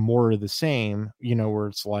seemed like more of the same, where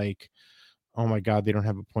it's like, oh my God, they don't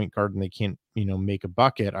have a point guard and they can't, make a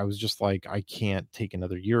bucket. I was just like, I can't take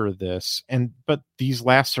another year of this. But these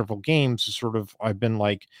last several games, sort of, I've been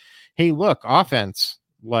like, hey, look, offense,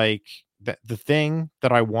 like the thing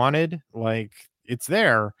that I wanted, like it's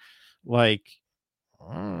there. Like,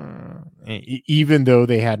 even though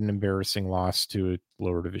they had an embarrassing loss to a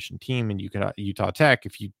lower division team, and Utah Tech,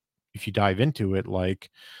 if you dive into it, like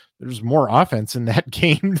there's more offense in that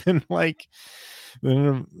game than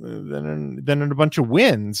in a bunch of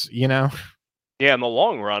wins, Yeah, in the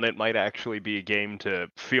long run, it might actually be a game to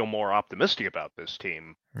feel more optimistic about this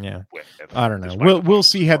team. Yeah, I don't know. We'll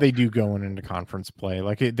see how they do going into conference play.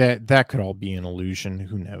 Like that could all be an illusion.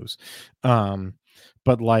 Who knows?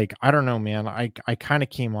 But like, I don't know, man. I kind of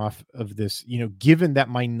came off of this, given that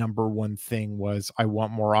my number one thing was I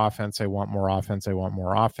want more offense. I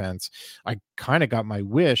kind of got my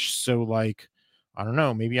wish. So like, I don't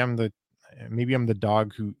know, maybe I'm the maybe I'm the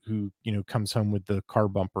dog who comes home with the car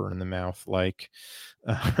bumper in the mouth. Like,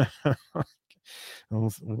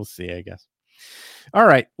 we'll see, I guess. All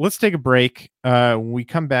right, let's take a break. When we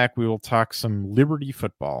come back, we will talk some Liberty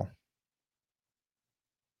football.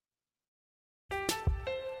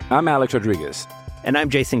 I'm Alex Rodriguez. And I'm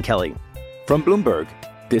Jason Kelly. From Bloomberg,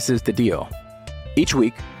 this is The Deal. Each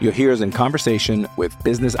week, you'll hear us in conversation with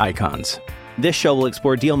business icons. This show will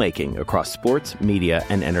explore deal-making across sports, media,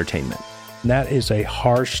 and entertainment. That is a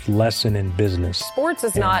harsh lesson in business. Sports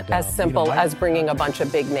is not as simple as bringing a bunch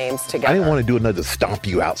of big names together. I didn't want to do another stomp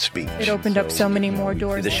you out speech. It opened up so many more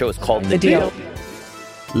doors. The show is called The Deal.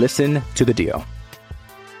 Listen to The Deal.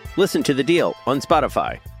 Listen to The Deal on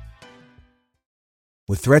Spotify.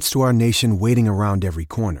 With threats to our nation waiting around every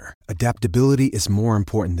corner, adaptability is more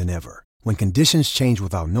important than ever. When conditions change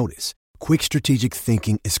without notice, quick strategic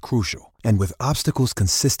thinking is crucial. And with obstacles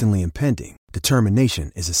consistently impending,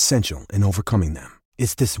 determination is essential in overcoming them.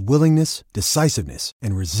 It's this willingness, decisiveness,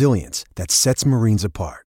 and resilience that sets Marines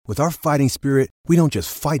apart. With our fighting spirit, we don't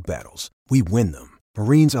just fight battles, we win them.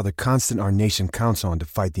 Marines are the constant our nation counts on to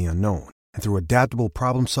fight the unknown. And through adaptable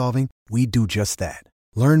problem solving, we do just that.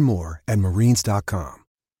 Learn more at marines.com.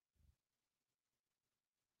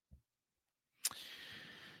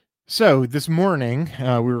 So this morning, we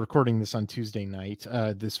were recording this on Tuesday night.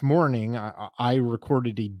 This morning, I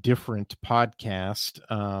recorded a different podcast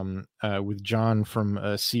with John from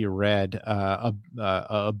Sea Red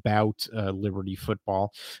about Liberty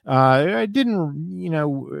football. I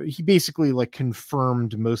didn't, he basically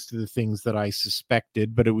confirmed most of the things that I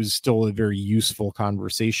suspected, but it was still a very useful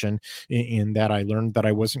conversation in that I learned that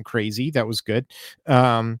I wasn't crazy. That was good.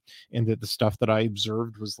 And that the stuff that I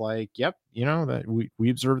observed was yep, that we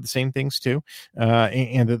observed the same things too,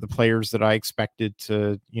 and that the players that I expected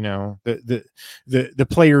to, the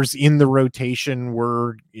players in the rotation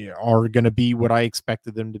are going to be what I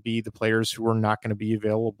expected them to be. The players who are not going to be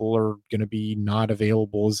available are going to be not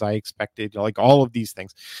available as I expected. All of these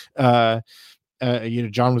things.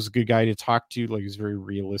 John was a good guy to talk to. He's very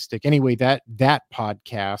realistic. Anyway, that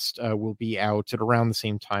podcast will be out at around the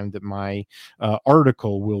same time that my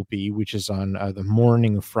article will be, which is on the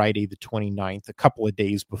morning of Friday, the 29th, a couple of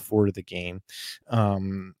days before the game.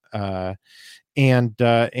 And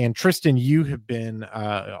Tristan, you have been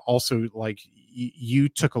also you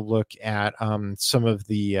took a look at some of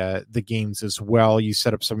the games as well. You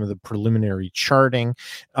set up some of the preliminary charting,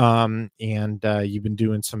 and you've been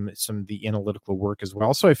doing some of the analytical work as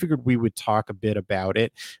well. So I figured we would talk a bit about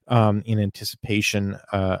it in anticipation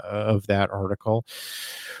of that article.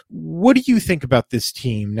 What do you think about this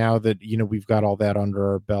team now that we've got all that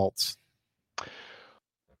under our belts?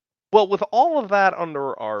 Well, with all of that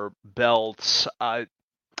under our belts,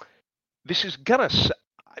 this is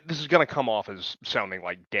gonna come off as sounding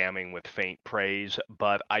like damning with faint praise,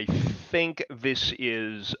 but I think this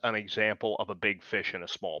is an example of a big fish in a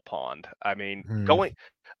small pond. I mean,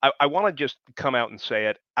 I want to just come out and say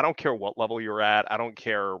it. I don't care what level you're at. I don't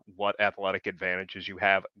care what athletic advantages you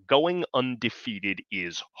have. Going undefeated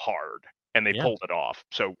is hard, and they pulled it off.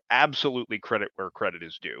 So absolutely credit where credit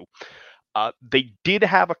is due. They did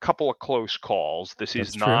have a couple of close calls. This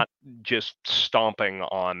is not just stomping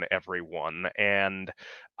on everyone. And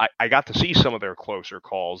I got to see some of their closer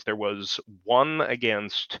calls. There was one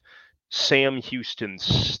against Sam Houston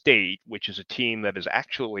State, which is a team that is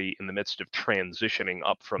actually in the midst of transitioning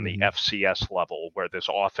up from the FCS level, where this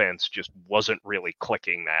offense just wasn't really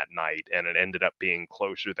clicking that night, and it ended up being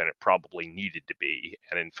closer than it probably needed to be.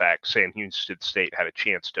 And in fact, Sam Houston State had a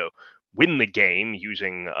chance to win the game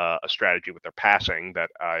using a strategy with their passing that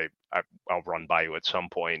I'll run by you at some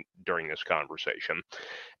point during this conversation.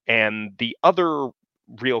 And the other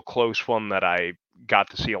real close one that I got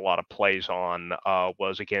to see a lot of plays on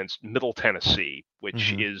was against Middle Tennessee,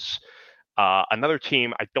 which is another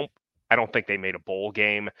team. I don't think they made a bowl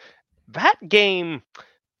game. That game.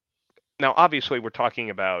 Now, obviously, we're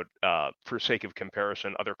talking about, for sake of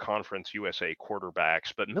comparison, other Conference USA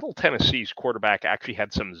quarterbacks, but Middle Tennessee's quarterback actually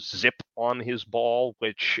had some zip on his ball,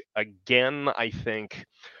 which, again, I think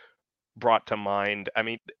brought to mind. I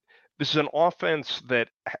mean, this is an offense that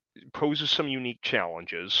poses some unique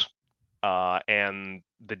challenges, and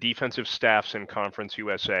the defensive staffs in Conference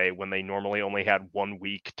USA, when they normally only had 1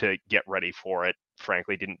 week to get ready for it,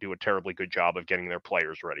 frankly, didn't do a terribly good job of getting their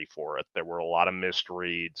players ready for it. There were a lot of missed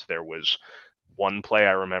reads. There was one play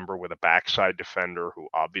I remember with a backside defender who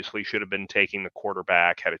obviously should have been taking the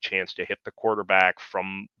quarterback, had a chance to hit the quarterback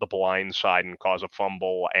from the blind side and cause a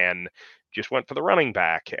fumble, and just went for the running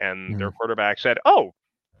back. And their quarterback said, "Oh,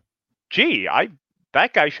 gee,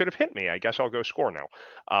 that guy should have hit me. I guess I'll go score now."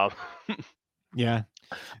 Yeah.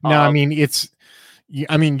 No, I mean,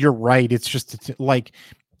 you're right. It's just like,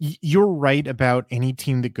 you're right about any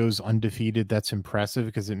team that goes undefeated. That's impressive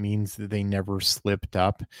because it means that they never slipped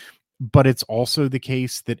up. But it's also the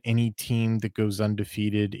case that any team that goes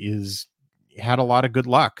undefeated had a lot of good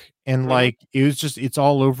luck. And like, it's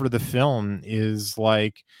all over the film is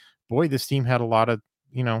like, boy, this team had a lot of,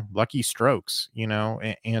 lucky strokes,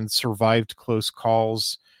 and survived close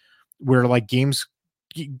calls where like games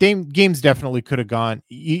definitely could have gone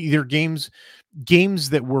either games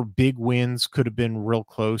that were big wins could have been real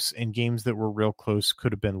close, and games that were real close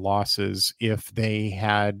could have been losses if they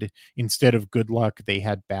had, instead of good luck, they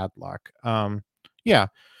had bad luck. Yeah.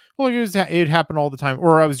 Well, it happened all the time.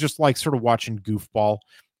 Or I was just like sort of watching goofball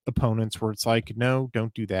opponents where it's like, no,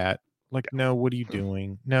 don't do that. Like, no, what are you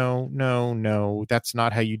doing? No, that's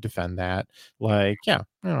not how you defend that. Like, yeah,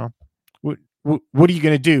 what are you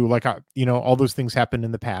going to do? Like, all those things happened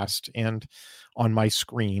in the past and on my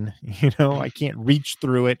screen, I can't reach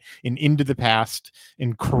through it and into the past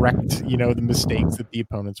and correct, the mistakes that the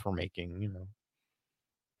opponents were making,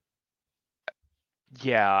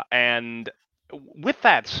 Yeah. And with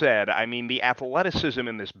that said, I mean, the athleticism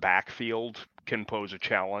in this backfield can pose a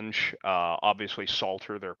challenge. Obviously,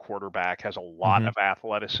 Salter, their quarterback, has a lot of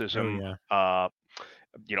athleticism. Oh, yeah.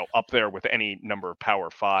 Up there with any number of Power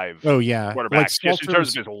 5 quarterbacks, like just in terms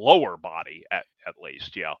of his lower body, at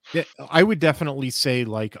least. Yeah, I would definitely say,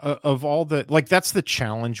 like, of all the, like, that's the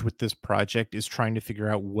challenge with this project, is trying to figure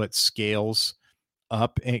out what scales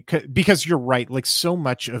up, and because you're right, like, so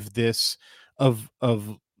much of this of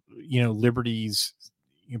Liberty's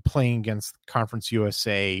playing against Conference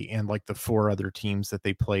USA and like the 4 other teams that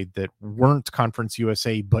they played that weren't Conference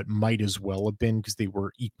USA but might as well have been because they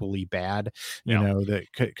were equally bad, that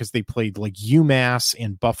because they played like UMass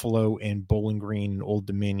and Buffalo and Bowling Green and Old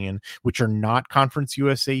Dominion, which are not Conference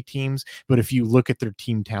USA teams, but if you look at their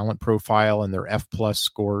team talent profile and their F+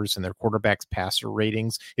 scores and their quarterbacks passer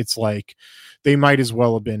ratings, it's like they might as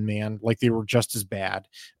well have been, man, like they were just as bad.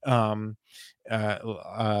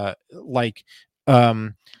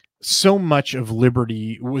 So much of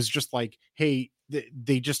Liberty was just like, hey,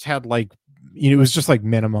 they just had like, it was just like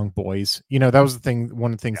men among boys. That was the thing.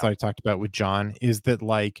 One of the things that I talked about with John is that,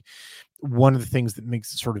 like, one of the things that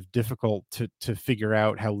makes it sort of difficult to figure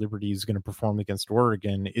out how Liberty is going to perform against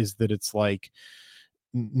Oregon is that it's like,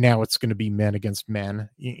 now it's going to be men against men,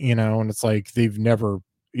 and it's like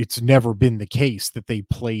it's never been the case that they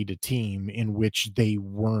played a team in which they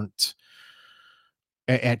weren't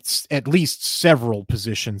at least several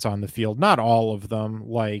positions on the field, not all of them.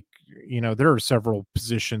 Like, there are several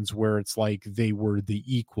positions where it's like they were the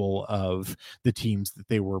equal of the teams that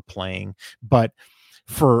they were playing, but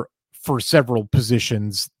for several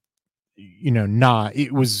positions,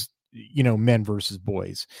 it was, men versus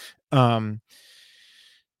boys. And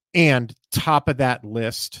top of that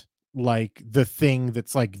list, like the thing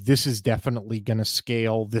that's like, this is definitely going to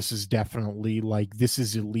scale, this is definitely like, this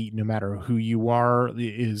is elite no matter who you are,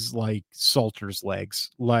 is like Salter's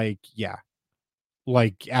legs. Like, yeah,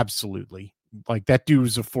 like absolutely. Like, that dude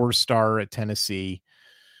was a 4-star at Tennessee.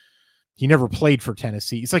 He never played for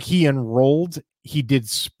Tennessee. It's like he enrolled, he did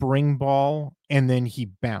spring ball, and then he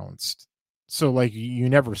bounced. So like, you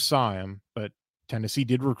never saw him, but Tennessee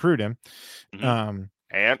did recruit him.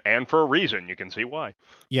 And for a reason, you can see why.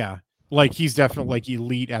 Yeah. Like, he's definitely like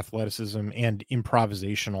elite athleticism and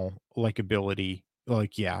improvisational like ability.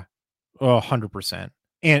 Like, yeah, 100%.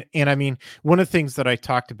 And I mean, one of the things that I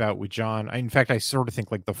talked about with John, in fact, I sort of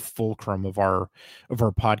think like the fulcrum of our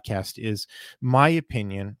podcast is my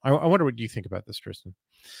opinion. I wonder what you think about this, Tristan.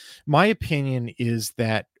 My opinion is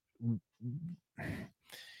that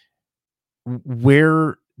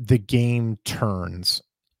where the game turns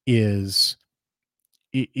is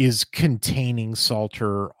containing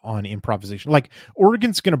Salter on improvisation. Like,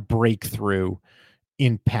 Oregon's going to break through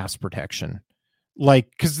in pass protection.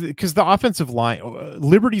 Like, because the offensive line,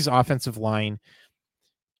 Liberty's offensive line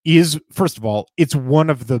is, first of all, it's one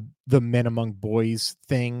of the men among boys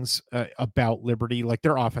things about Liberty. Like,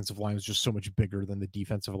 their offensive line was just so much bigger than the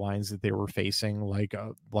defensive lines that they were facing. Like,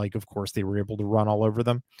 of course, they were able to run all over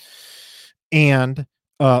them. And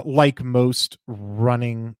like most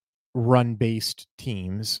run-based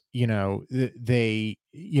teams, they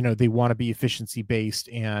want to be efficiency based,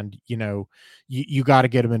 and you got to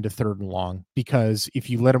get them into 3rd and long, because if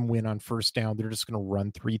you let them win on 1st down, they're just going to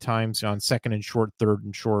run 3 times on 2nd and short, 3rd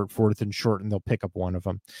and short, 4th and short, and they'll pick up one of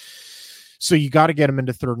them. So you got to get them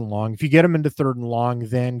into third and long. If you get them into third and long,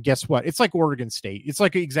 then guess what? It's like Oregon State. It's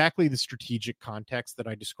like exactly the strategic context that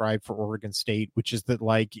I described for Oregon State, which is that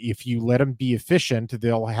like if you let them be efficient,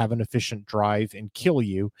 they'll have an efficient drive and kill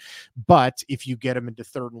you. But if you get them into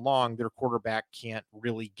third and long, their quarterback can't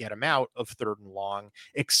really get them out of third and long,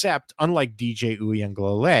 except unlike DJ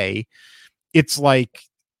Uiagalelei, it's like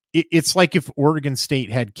if Oregon State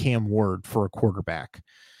had Cam Ward for a quarterback.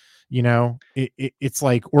 It's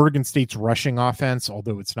like Oregon State's rushing offense,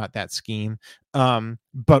 although it's not that scheme.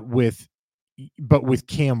 But with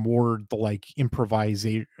Cam Ward, the like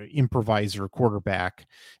improviser quarterback,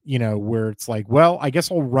 where it's like, well, I guess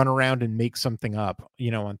I'll run around and make something up,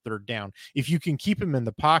 on third down. If you can keep him in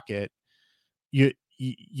the pocket, you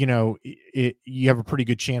have a pretty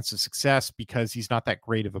good chance of success because he's not that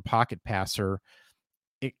great of a pocket passer.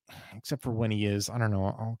 Except for when he is. I don't know.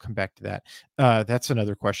 I'll come back to that. That's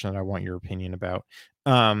another question that I want your opinion about.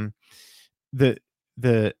 But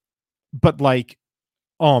like,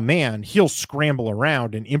 oh man, he'll scramble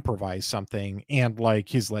around and improvise something, and like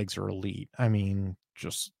his legs are elite. I mean,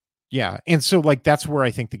 just yeah. And so like that's where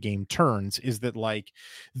I think the game turns, is that like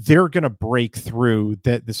they're gonna break through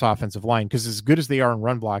this offensive line, because as good as they are in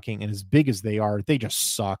run blocking and as big as they are, they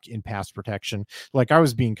just suck in pass protection. Like I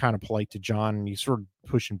was being kind of polite to John, and he's sort of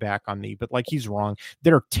pushing back on me, but like he's wrong.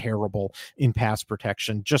 They're terrible in pass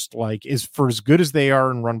protection. Just like as good as they are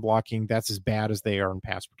in run blocking, that's as bad as they are in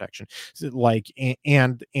pass protection. So like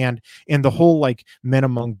and the whole like men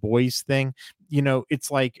among boys thing, it's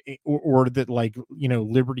like, or that like,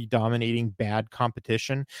 Liberty dominating bad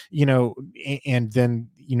competition, and then,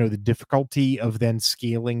 the difficulty of then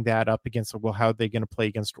scaling that up against, well, how are they going to play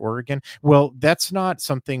against Oregon? Well, that's not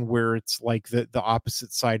something where it's like the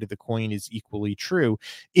opposite side of the coin is equally true.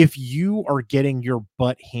 If you are getting your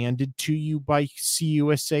butt handed to you by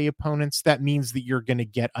CUSA opponents, that means that you're going to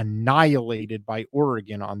get annihilated by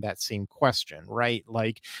Oregon on that same question, right?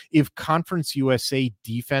 Like if Conference USA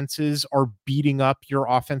defenses are beating up your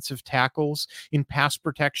offensive tackles in pass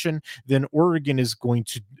protection, then Oregon is going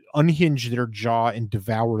to unhinge their jaw and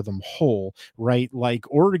devour them whole, right? Like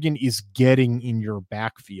Oregon is getting in your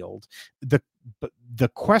backfield. The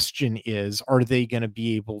question is, are they going to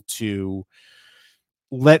be able to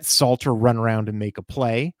let Salter run around and make a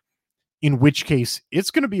play? In which case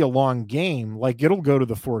it's going to be a long game. Like it'll go to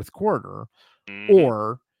the fourth quarter,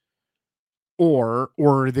 or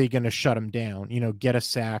are they going to shut him down, get a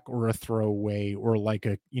sack or a throwaway or like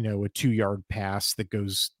a 2-yard pass that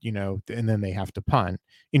goes, and then they have to punt,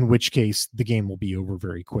 in which case the game will be over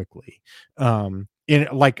very quickly. And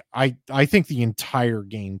like, I think the entire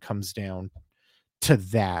game comes down to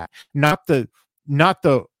that, not the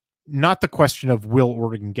question of will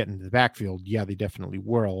Oregon get into the backfield? Yeah, they definitely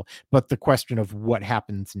will. But the question of what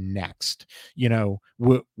happens next,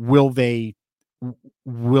 will they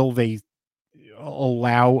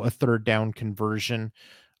allow a third down conversion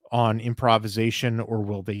on improvisation, or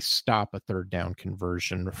will they stop a third down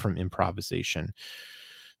conversion from improvisation?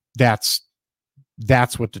 That's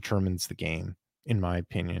what determines the game, in my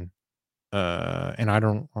opinion. And I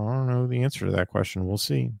don't know the answer to that question. We'll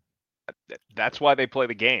see. That's why they play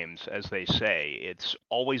the games, as they say. It's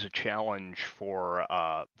always a challenge for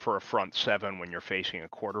a front seven when you're facing a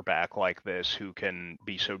quarterback like this who can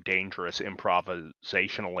be so dangerous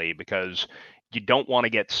improvisationally, because you don't want to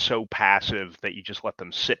get so passive that you just let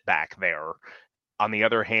them sit back there. On the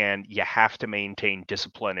other hand, you have to maintain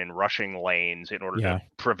discipline in rushing lanes in order to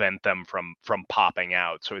prevent them from popping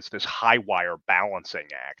out. So it's this high wire balancing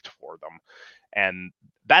act for them. And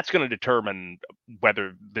that's going to determine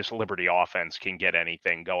whether this Liberty offense can get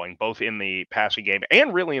anything going, both in the passing game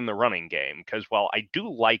and really in the running game. Because while I do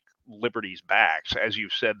like Liberty's backs, as you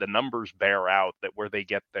said, the numbers bear out that where they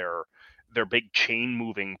get their big chain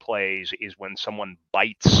moving plays is when someone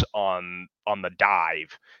bites on the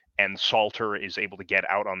dive and Salter is able to get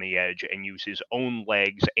out on the edge and use his own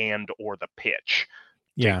legs and or the pitch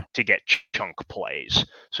to get chunk plays.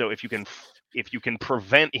 So if you can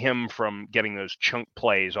prevent him from getting those chunk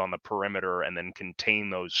plays on the perimeter and then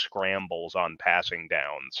contain those scrambles on passing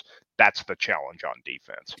downs, that's the challenge on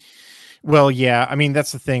defense. Well, yeah, I mean,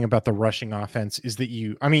 that's the thing about the rushing offense is that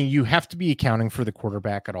you have to be accounting for the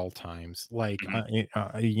quarterback at all times. Like,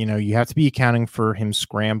 you have to be accounting for him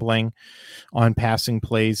scrambling on passing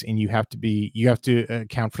plays, and you have to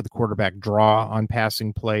account for the quarterback draw on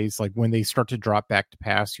passing plays. Like when they start to drop back to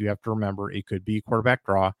pass, you have to remember it could be a quarterback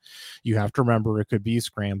draw. You have to remember it could be a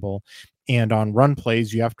scramble. And on run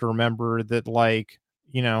plays, you have to remember that, like,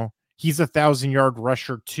 he's 1,000-yard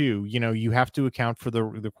rusher too. You have to account for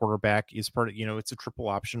the quarterback is part of, it's a triple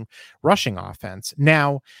option rushing offense.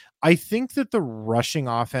 Now, I think that the rushing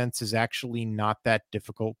offense is actually not that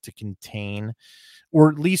difficult to contain, or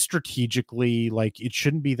at least strategically. Like, it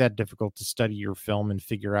shouldn't be that difficult to study your film and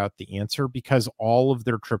figure out the answer, because all of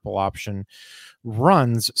their triple option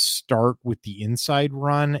runs start with the inside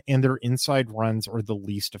run, and their inside runs are the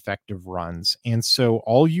least effective runs. And so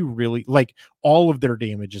all of their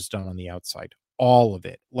damage is done on the outside. All of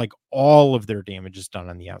it, like all of their damage is done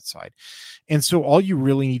on the outside. And so all you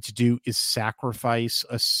really need to do is sacrifice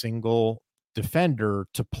a single defender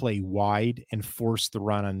to play wide and force the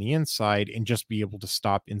run on the inside, and just be able to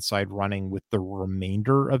stop inside running with the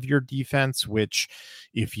remainder of your defense, which,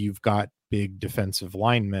 if you've got big defensive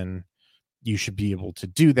linemen, you should be able to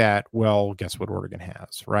do that. Well, guess what Oregon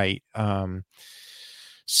has, right?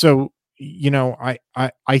 So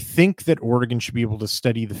I think that Oregon should be able to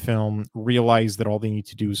study the film, realize that all they need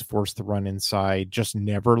to do is force the run inside, just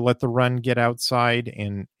never let the run get outside,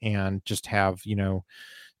 and just have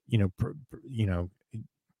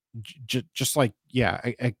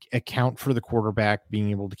account for the quarterback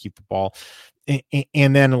being able to keep the ball,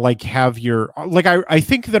 and then have your I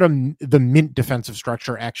think that the Mint defensive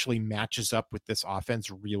structure actually matches up with this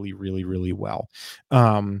offense really, really, really well,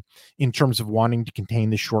 in terms of wanting to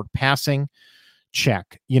contain the short passing.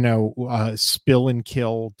 Check. Spill and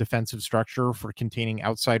kill defensive structure for containing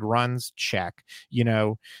outside runs. Check.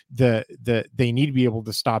 They need to be able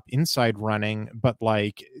to stop inside running, but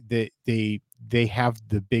they have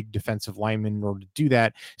the big defensive linemen in order to do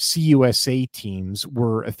that. CUSA teams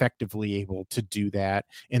were effectively able to do that,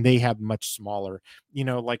 and they have much smaller,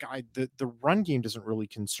 the run game doesn't really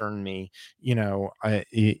concern me,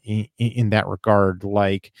 in that regard.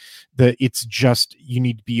 It's just, you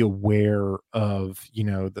need to be aware of,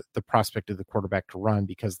 the prospect of the quarterback to run,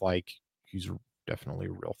 because he's definitely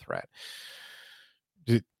a real threat.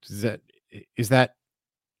 Does that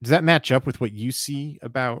match up with what you see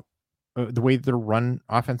about the way their run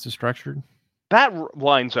offense is structured? That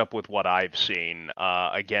lines up with what I've seen.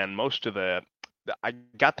 Again, I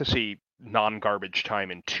got to see non-garbage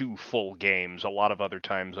time in 2 full games. A lot of other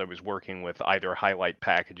times I was working with either highlight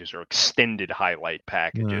packages or extended highlight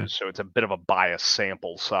packages. So it's a bit of a biased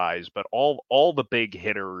sample size, but all the big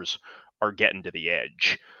hitters are getting to the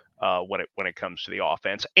edge when it comes to the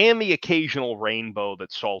offense, and the occasional rainbow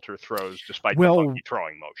that Salter throws despite the funky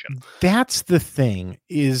throwing motion. That's the thing,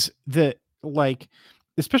 is that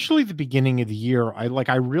especially the beginning of the year, I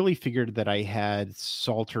really figured that I had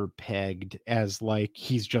Salter pegged as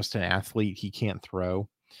he's just an athlete, he can't throw.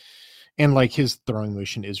 And his throwing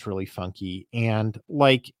motion is really funky. And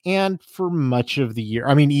for much of the year,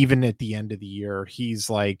 I mean, even at the end of the year,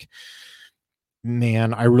 he's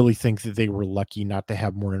man, I really think that they were lucky not to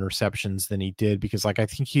have more interceptions than he did, because I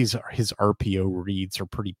think his RPO reads are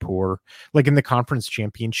pretty poor. In the conference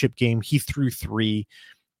championship game, he threw three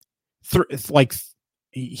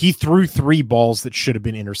balls that should have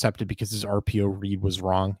been intercepted because his RPO read was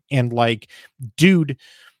wrong. And dude,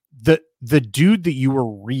 the dude that you were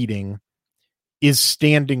reading is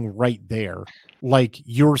standing right there.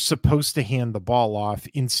 You're supposed to hand the ball off.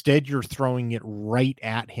 Instead, you're throwing it right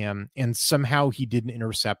at him, and somehow he didn't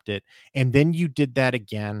intercept it. And then you did that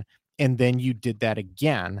again, and then you did that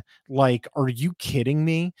again. Are you kidding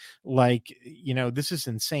me? This is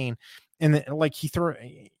insane. And then, he throw,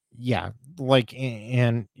 and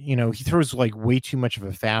he throws way too much of a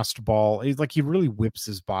fastball. It's he really whips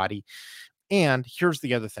his body. And here's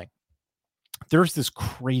the other thing. There's this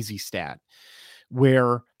crazy stat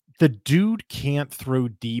where the dude can't throw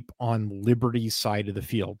deep on Liberty's side of the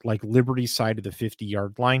field, Liberty's side of the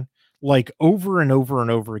 50-yard line, over and over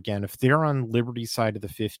and over again. If they're on Liberty's side of the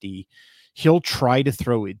 50, he'll try to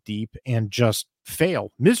throw it deep and just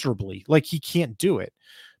fail miserably. He can't do it.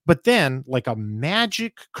 But then, a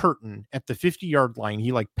magic curtain at the 50-yard line,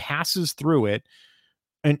 he passes through it,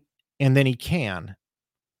 and then he can,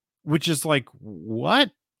 which is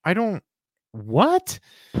what?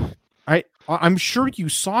 I'm sure you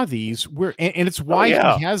saw these where, and it's why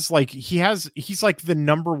he's the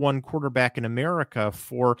number 1 quarterback in America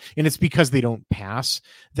and it's because they don't pass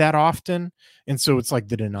that often. And so it's the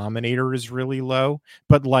denominator is really low,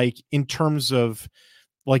 but in terms of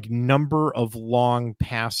number of long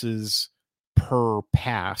passes per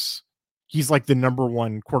pass, he's the number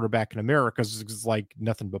 1 quarterback in America. It's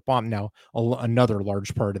nothing but bomb. Now, another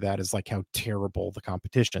large part of that is how terrible the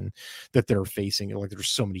competition that they're facing. There's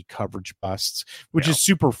so many coverage busts, which is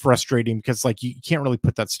super frustrating, because you can't really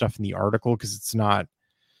put that stuff in the article, because it's not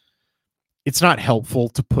helpful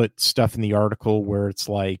to put stuff in the article where it's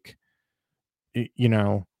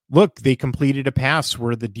look, they completed a pass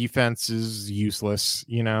where the defense is useless,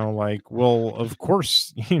 like, well, of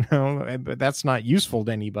course, but that's not useful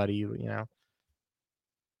to anybody,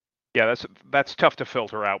 Yeah, that's tough to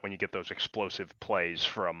filter out when you get those explosive plays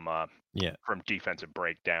from defensive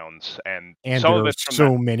breakdowns, and some there of are it's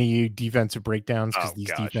so many defensive breakdowns because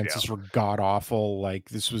these gosh, defenses were god awful. Like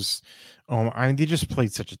this was, they just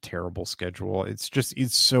played such a terrible schedule. It's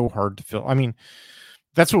so hard to fill. I mean,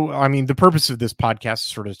 that's the purpose of this podcast is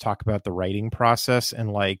sort of to talk about the writing process.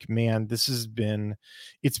 And like, man, it's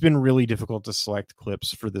been really difficult to select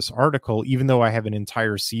clips for this article, even though I have an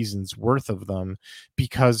entire season's worth of them,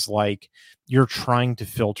 because like you're trying to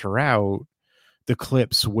filter out the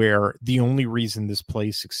clips where the only reason this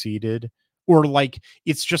play succeeded, or like,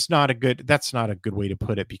 it's just that's not a good way to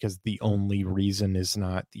put it, because the only reason is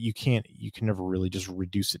not, you can never really just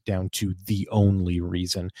reduce it down to the only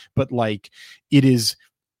reason, but like it is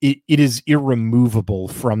irremovable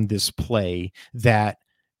from this play that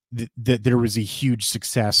there was a huge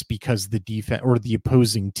success because the defense or the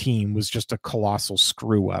opposing team was just a colossal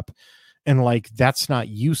screw up. And like, that's not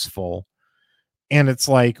useful. And it's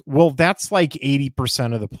like, well, that's like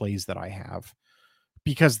 80% of the plays that I have,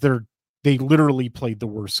 because they literally played the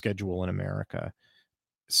worst schedule in America.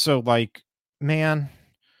 So like, man,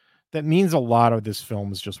 that means a lot of this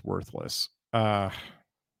film is just worthless.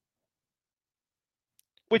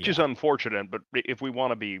 Which is unfortunate, but if we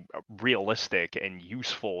want to be realistic and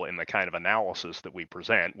useful in the kind of analysis that we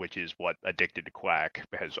present, which is what Addicted to Quack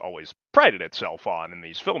has always prided itself on in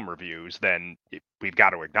these film reviews, then we've got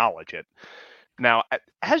to acknowledge it. Now,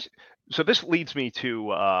 so this leads me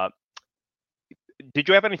to, did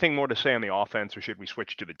you have anything more to say on the offense, or should we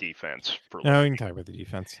switch to the defense? No, we can talk about the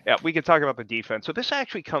defense. Yeah, we can talk about the defense. So this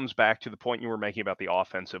actually comes back to the point you were making about the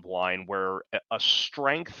offensive line, where a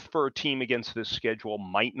strength for a team against this schedule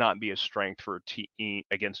might not be a strength for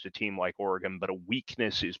against a team like Oregon, but a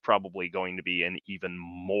weakness is probably going to be an even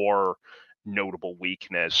more notable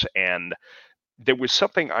weakness. And there was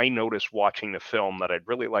something I noticed watching the film that I'd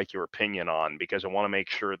really like your opinion on, because I want to make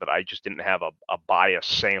sure that I just didn't have a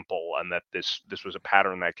biased sample and that this was a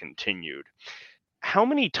pattern that continued. How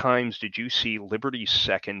many times did you see Liberty's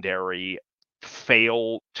secondary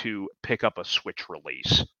fail to pick up a switch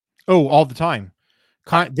release? Oh, all the time.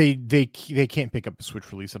 They can't pick up a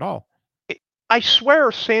switch release at all. I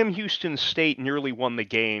swear Sam Houston State nearly won the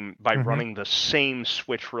game by running the same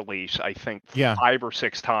switch release, I think, 5 or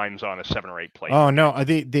 6 times on a 7 or 8 play. Oh, no,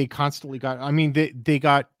 they constantly got, they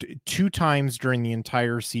got 2 times during the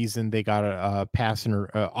entire season. They got a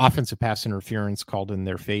offensive pass interference called in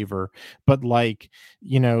their favor. But like,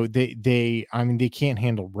 they can't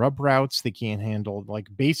handle rub routes. They can't handle like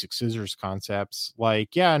basic scissors concepts.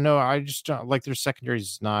 Like, I just don't like their secondary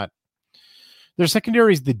is not. Their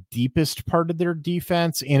secondary is the deepest part of their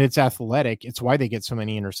defense, and it's athletic. It's why they get so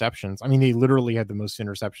many interceptions. I mean, they literally had the most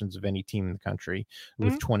interceptions of any team in the country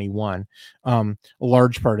with 21. A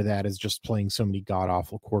large part of that is just playing so many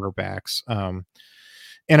god-awful quarterbacks.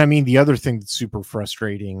 And I mean, the other thing that's super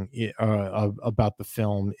frustrating about the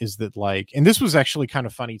film is that, like, and this was actually kind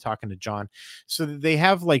of funny talking to John. So they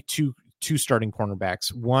have like two starting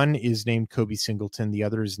cornerbacks. One is named Kobe Singleton. The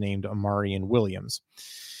other is named Amarian Williams.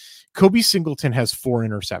 Kobe Singleton has 4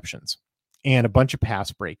 interceptions and a bunch of pass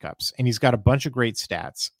breakups, and he's got a bunch of great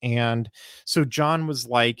stats. And so John was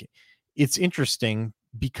like, it's interesting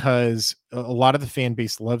because a lot of the fan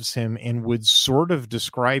base loves him and would sort of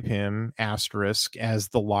describe him as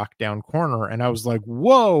the lockdown corner. And I was like,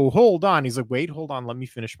 whoa, hold on. He's like, wait, hold on. Let me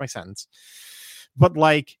finish my sentence. But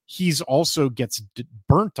like, he's also gets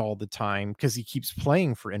burnt all the time because he keeps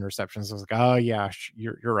playing for interceptions. I was like, oh yeah,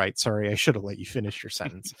 you're right. Sorry, I should have let you finish your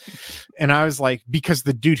sentence. And I was like, because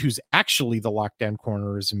the dude who's actually the lockdown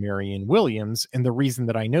corner is Amarian Williams. And the reason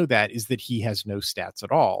that I know that is that he has no stats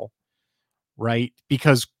at all, right?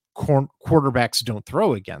 Because quarterbacks don't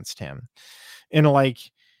throw against him. And like,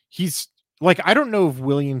 he's like, I don't know if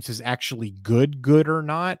Williams is actually good or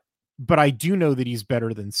not, but I do know that he's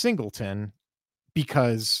better than Singleton.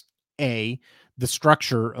 Because the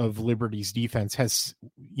structure of Liberty's defense has,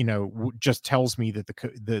 just tells me that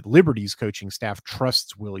the Liberty's coaching staff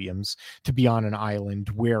trusts Williams to be on an island,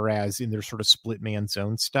 whereas in their sort of split man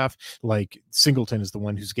zone stuff, like Singleton is the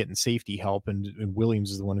one who's getting safety help and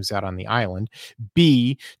Williams is the one who's out on the island.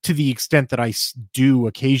 B, to the extent that I do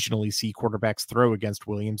occasionally see quarterbacks throw against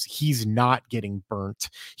Williams, he's not getting burnt.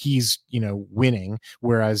 He's, winning,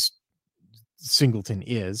 whereas Singleton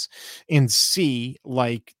is. And C,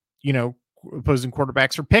 like, opposing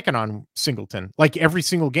quarterbacks are picking on Singleton. Like every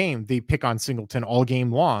single game, they pick on Singleton all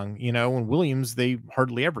game long, and Williams, they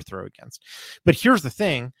hardly ever throw against. But here's the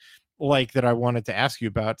thing, like that I wanted to ask you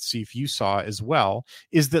about, to see if you saw as well,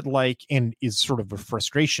 is that like, and is sort of a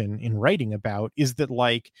frustration in writing about, is that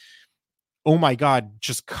like, oh my God,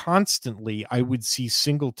 just constantly I would see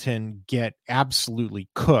Singleton get absolutely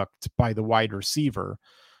cooked by the wide receiver.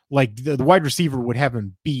 Like the wide receiver would have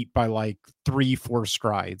him beat by like 3-4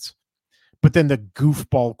 strides. But then the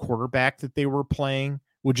goofball quarterback that they were playing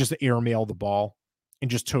would just airmail the ball and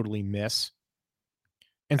just totally miss.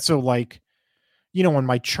 And so like, you know, on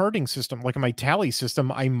my charting system, like in my tally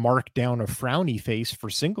system, I mark down a frowny face for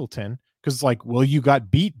Singleton because it's like, well, you got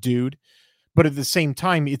beat, dude. But at the same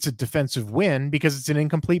time, it's a defensive win because it's an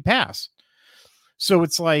incomplete pass. So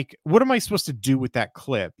it's like, what am I supposed to do with that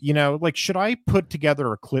clip? You know, like, should I put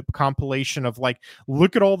together a clip compilation of like,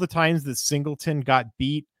 look at all the times that Singleton got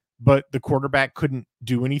beat, but the quarterback couldn't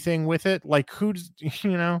do anything with it? Like, who's,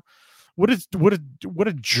 you know, what a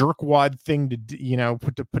jerkwad thing to, you know,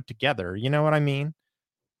 put together. You know what I mean?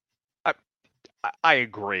 I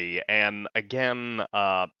agree. And again,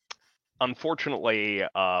 unfortunately,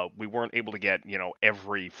 we weren't able to get, you know,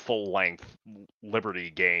 every full-length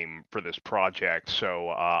Liberty game for this project. So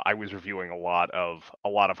I was reviewing a lot of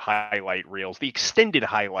highlight reels. The extended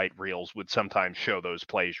highlight reels would sometimes show those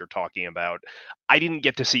plays you're talking about. I didn't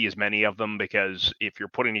get to see as many of them because if you're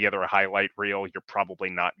putting together a highlight reel, you're probably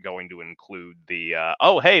not going to include the,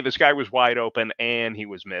 oh, hey, this guy was wide open and he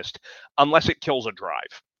was missed, unless it kills a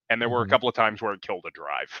drive. And there were a couple of times where it killed a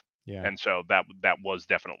drive. Yeah. And so that was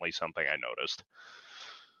definitely something I noticed.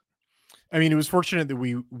 I mean, it was fortunate that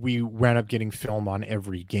we wound up getting film on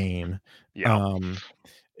every game. Yeah.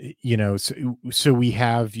 You know, so we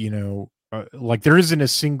have, you know, like there isn't a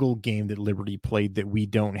single game that Liberty played that we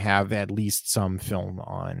don't have at least some film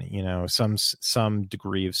on, you know, some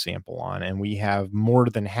degree of sample on, and we have more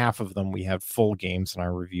than half of them. We have full games, and I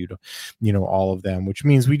reviewed, you know, all of them, which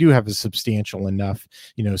means we do have a substantial enough,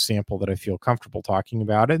 you know, sample that I feel comfortable talking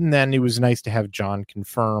about it. And then it was nice to have John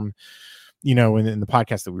confirm, you know, in the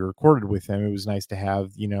podcast that we recorded with him, it was nice to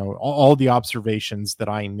have, you know, all the observations that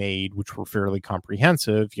I made, which were fairly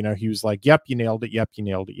comprehensive. You know, he was like, yep, you nailed it. Yep, you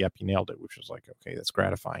nailed it. Yep, you nailed it, which was like, okay, that's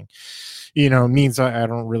gratifying. You know, it means I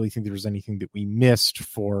don't really think there was anything that we missed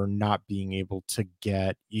for not being able to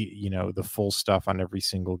get, you know, the full stuff on every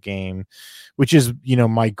single game, which is, you know,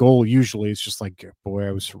 my goal usually. Is just like, boy,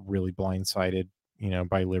 I was really blindsided, you know,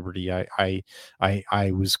 by Liberty. I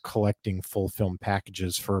was collecting full film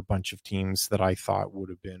packages for a bunch of teams that I thought would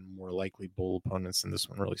have been more likely bowl opponents, and this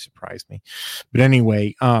one really surprised me. But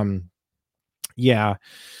anyway, yeah,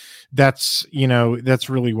 that's, you know, that's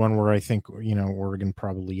really one where I think, you know, Oregon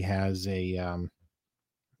probably has a,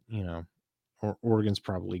 you know, Oregon's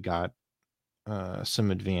probably got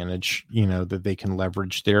some advantage, you know, that they can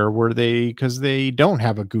leverage there, where because they don't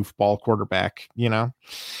have a goofball quarterback, you know.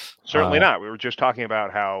 Certainly not. We were just talking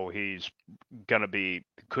about how he's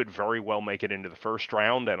could very well make it into the first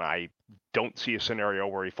round, and I don't see a scenario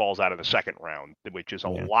where he falls out of the second round, which is a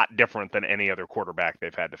lot different than any other quarterback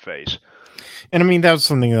they've had to face. And I mean, that was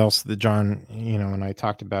something else that John, you know, and I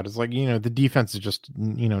talked about, is like, you know, the defense is just,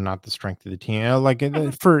 you know, not the strength of the team. Like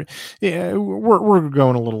we're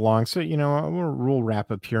going a little long, so, you know, we'll wrap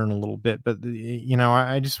up here in a little bit, but you know,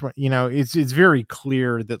 I just want, you know, it's very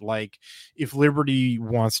clear that like, if Liberty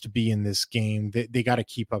wants to be in this game, they got to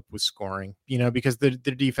keep up with scoring, you know, because the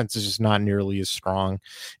defense is just not nearly as strong.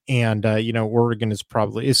 And, you know, Oregon is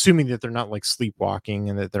probably, assuming that they're not like sleepwalking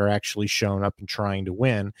and that they're actually showing up and trying to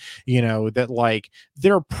win, you know, that like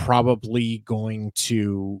they're probably going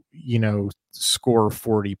to, you know, score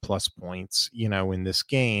 40 plus points, you know, in this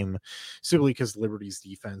game, simply because Liberty's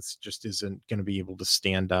defense just isn't going to be able to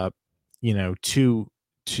stand up, you know, to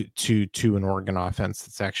an Oregon offense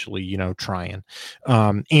that's actually, you know, trying.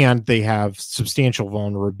 And they have substantial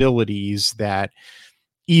vulnerabilities that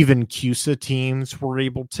even CUSA teams were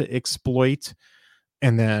able to exploit.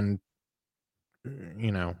 And then,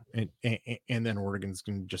 you know, and then Oregon's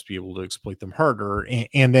going to just be able to exploit them harder.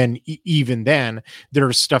 And then even then,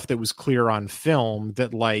 there's stuff that was clear on film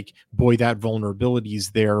that like, boy, that vulnerability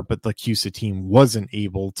is there, but the CUSA team wasn't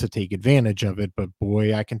able to take advantage of it. But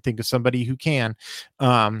boy, I can think of somebody who can.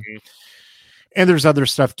 And there's other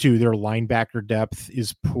stuff too. Their linebacker depth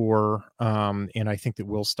is poor. And I think that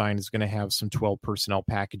Will Stein is going to have some 12 personnel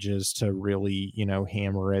packages to really, you know,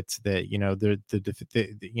 hammer it, that, you know,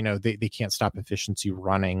 they can't stop efficiency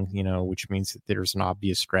running, you know, which means that there's an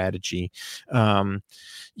obvious strategy.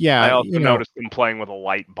 Yeah. I also noticed them playing with a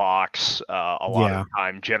light box a lot of the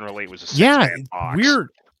time. Generally, it was a 6-man box. Weird.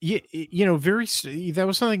 Yeah, you know, that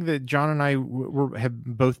was something that John and I have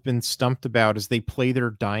both been stumped about, is they play their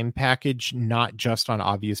dime package not just on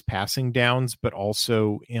obvious passing downs, but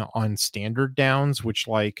also, you know, on standard downs, which,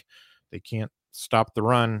 like, They can't stop the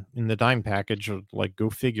run in the dime package, or like, go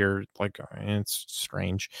figure. Like, it's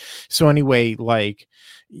strange. So anyway, like,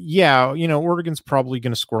 yeah, Oregon's probably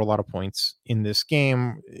going to score a lot of points in this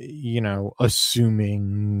game,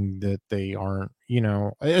 assuming that they aren't,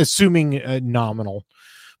 assuming a nominal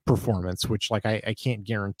performance, which, like, I can't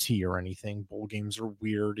guarantee or anything. Bowl games are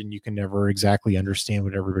weird, and you can never exactly understand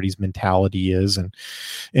what everybody's mentality is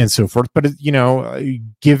and so forth. But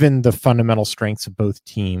given the fundamental strengths of both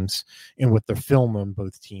teams and what the film on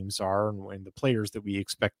both teams are, and the players that we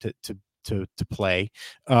expect to play,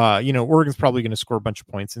 Oregon's probably going to score a bunch of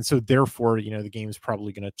points, and so therefore, the game is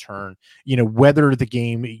probably going to turn, whether the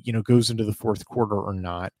game goes into the fourth quarter or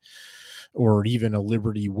not, or even a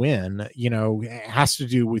Liberty win, it has to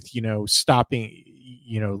do with, stopping,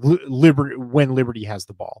 Liberty, when Liberty has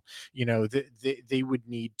the ball. They would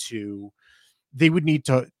need to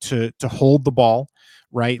hold the ball,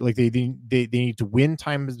 right? Like, they need to win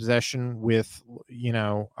time of possession with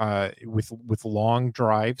long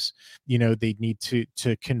drives. They need to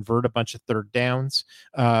convert a bunch of third downs.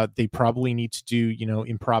 They probably need to do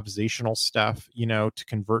improvisational stuff to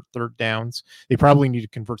convert third downs. They probably need to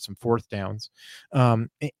convert some fourth downs, and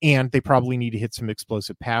they probably need to hit some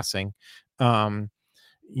explosive passing.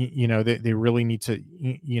 They really need to,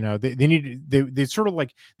 they sort of,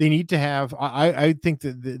 like, they need to have, I think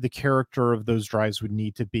that the character of those drives would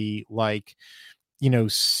need to be like,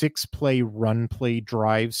 6 play run play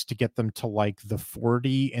drives to get them to like the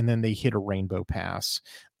 40, and then they hit a rainbow pass,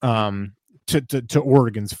 to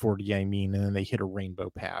Oregon's 40, I mean, and then they hit a rainbow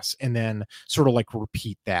pass, and then sort of like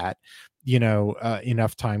repeat that,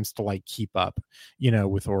 enough times to like keep up,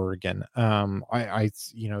 with Oregon.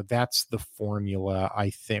 That's the formula,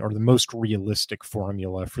 I think, or the most realistic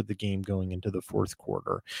formula for the game going into the fourth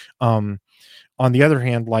quarter. On the other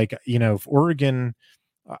hand, like, if Oregon,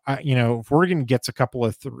 if Oregon gets a couple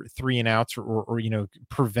of 3 and outs, or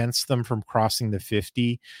prevents them from crossing the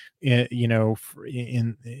 50, during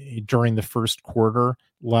the first quarter,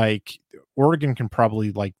 like, Oregon can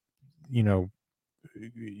probably, like,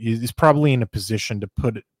 is probably in a position to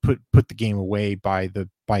put the game away by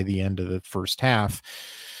the end of the first half,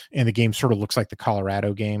 and the game sort of looks like the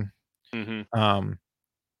Colorado game. Mm-hmm.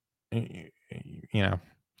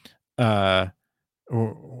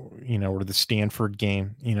 Or the Stanford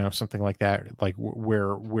game, something like that, like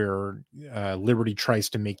where Liberty tries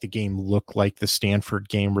to make the game look like the Stanford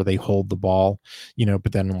game, where they hold the ball,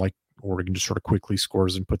 but then, like, Oregon just sort of quickly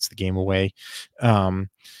scores and puts the game away.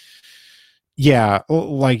 Yeah,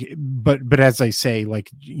 like, but as I say,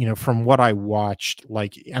 like, from what I watched,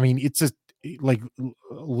 like, I mean, it's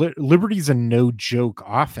Liberty's a no joke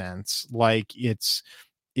offense. Like, it's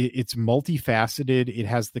multifaceted. It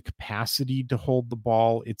has the capacity to hold the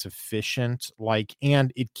ball. It's efficient, like,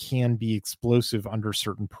 and it can be explosive under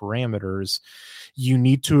certain parameters. You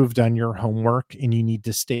need to have done your homework, and you need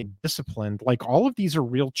to stay disciplined. Like, all of these are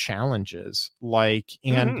real challenges, like,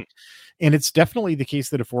 and it's definitely the case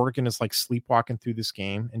that if Oregon is like sleepwalking through this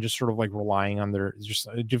game and just sort of like relying on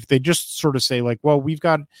if they just sort of say, like, well, we've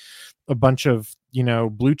got a bunch of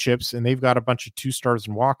blue chips, and they've got a bunch of 2-stars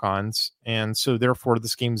and walk-ons, and so therefore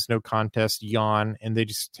this game is no contest, yawn, and they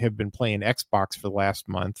just have been playing Xbox for the last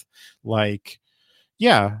month. Like,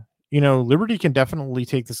 yeah, Liberty can definitely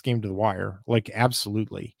take this game to the wire, like,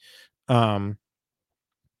 absolutely. Because,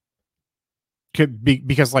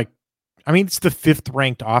 like, I mean, it's the 5th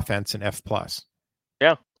ranked offense in F+.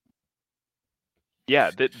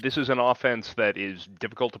 Yeah, this is an offense that is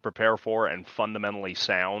difficult to prepare for and fundamentally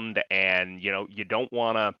sound. And, you don't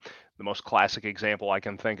want to, the most classic example I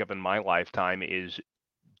can think of in my lifetime is,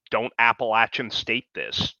 don't Appalachian State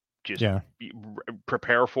this. Just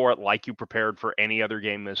prepare for it like you prepared for any other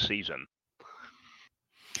game this season.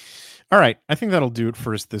 All right. I think that'll do it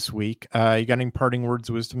for us this week. You got any parting words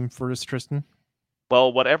of wisdom for us, Tristan?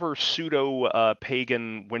 Well, whatever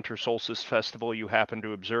pseudo-pagan winter solstice festival you happen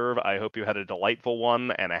to observe, I hope you had a delightful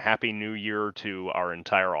one, and a happy new year to our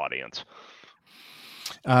entire audience.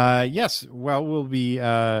 Yes. Well, we'll be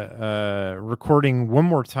recording one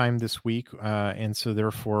more time this week, and so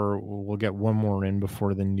therefore we'll get one more in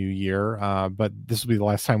before the new year. But this will be the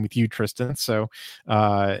last time with you, Tristan. So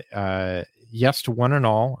yes to one and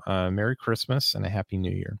all, Merry Christmas and a Happy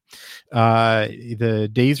New Year. The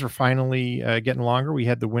days are finally getting longer. We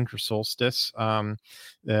had the winter solstice, but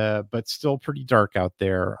still pretty dark out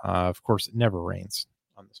there. Of course, it never rains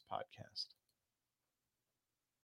on this podcast.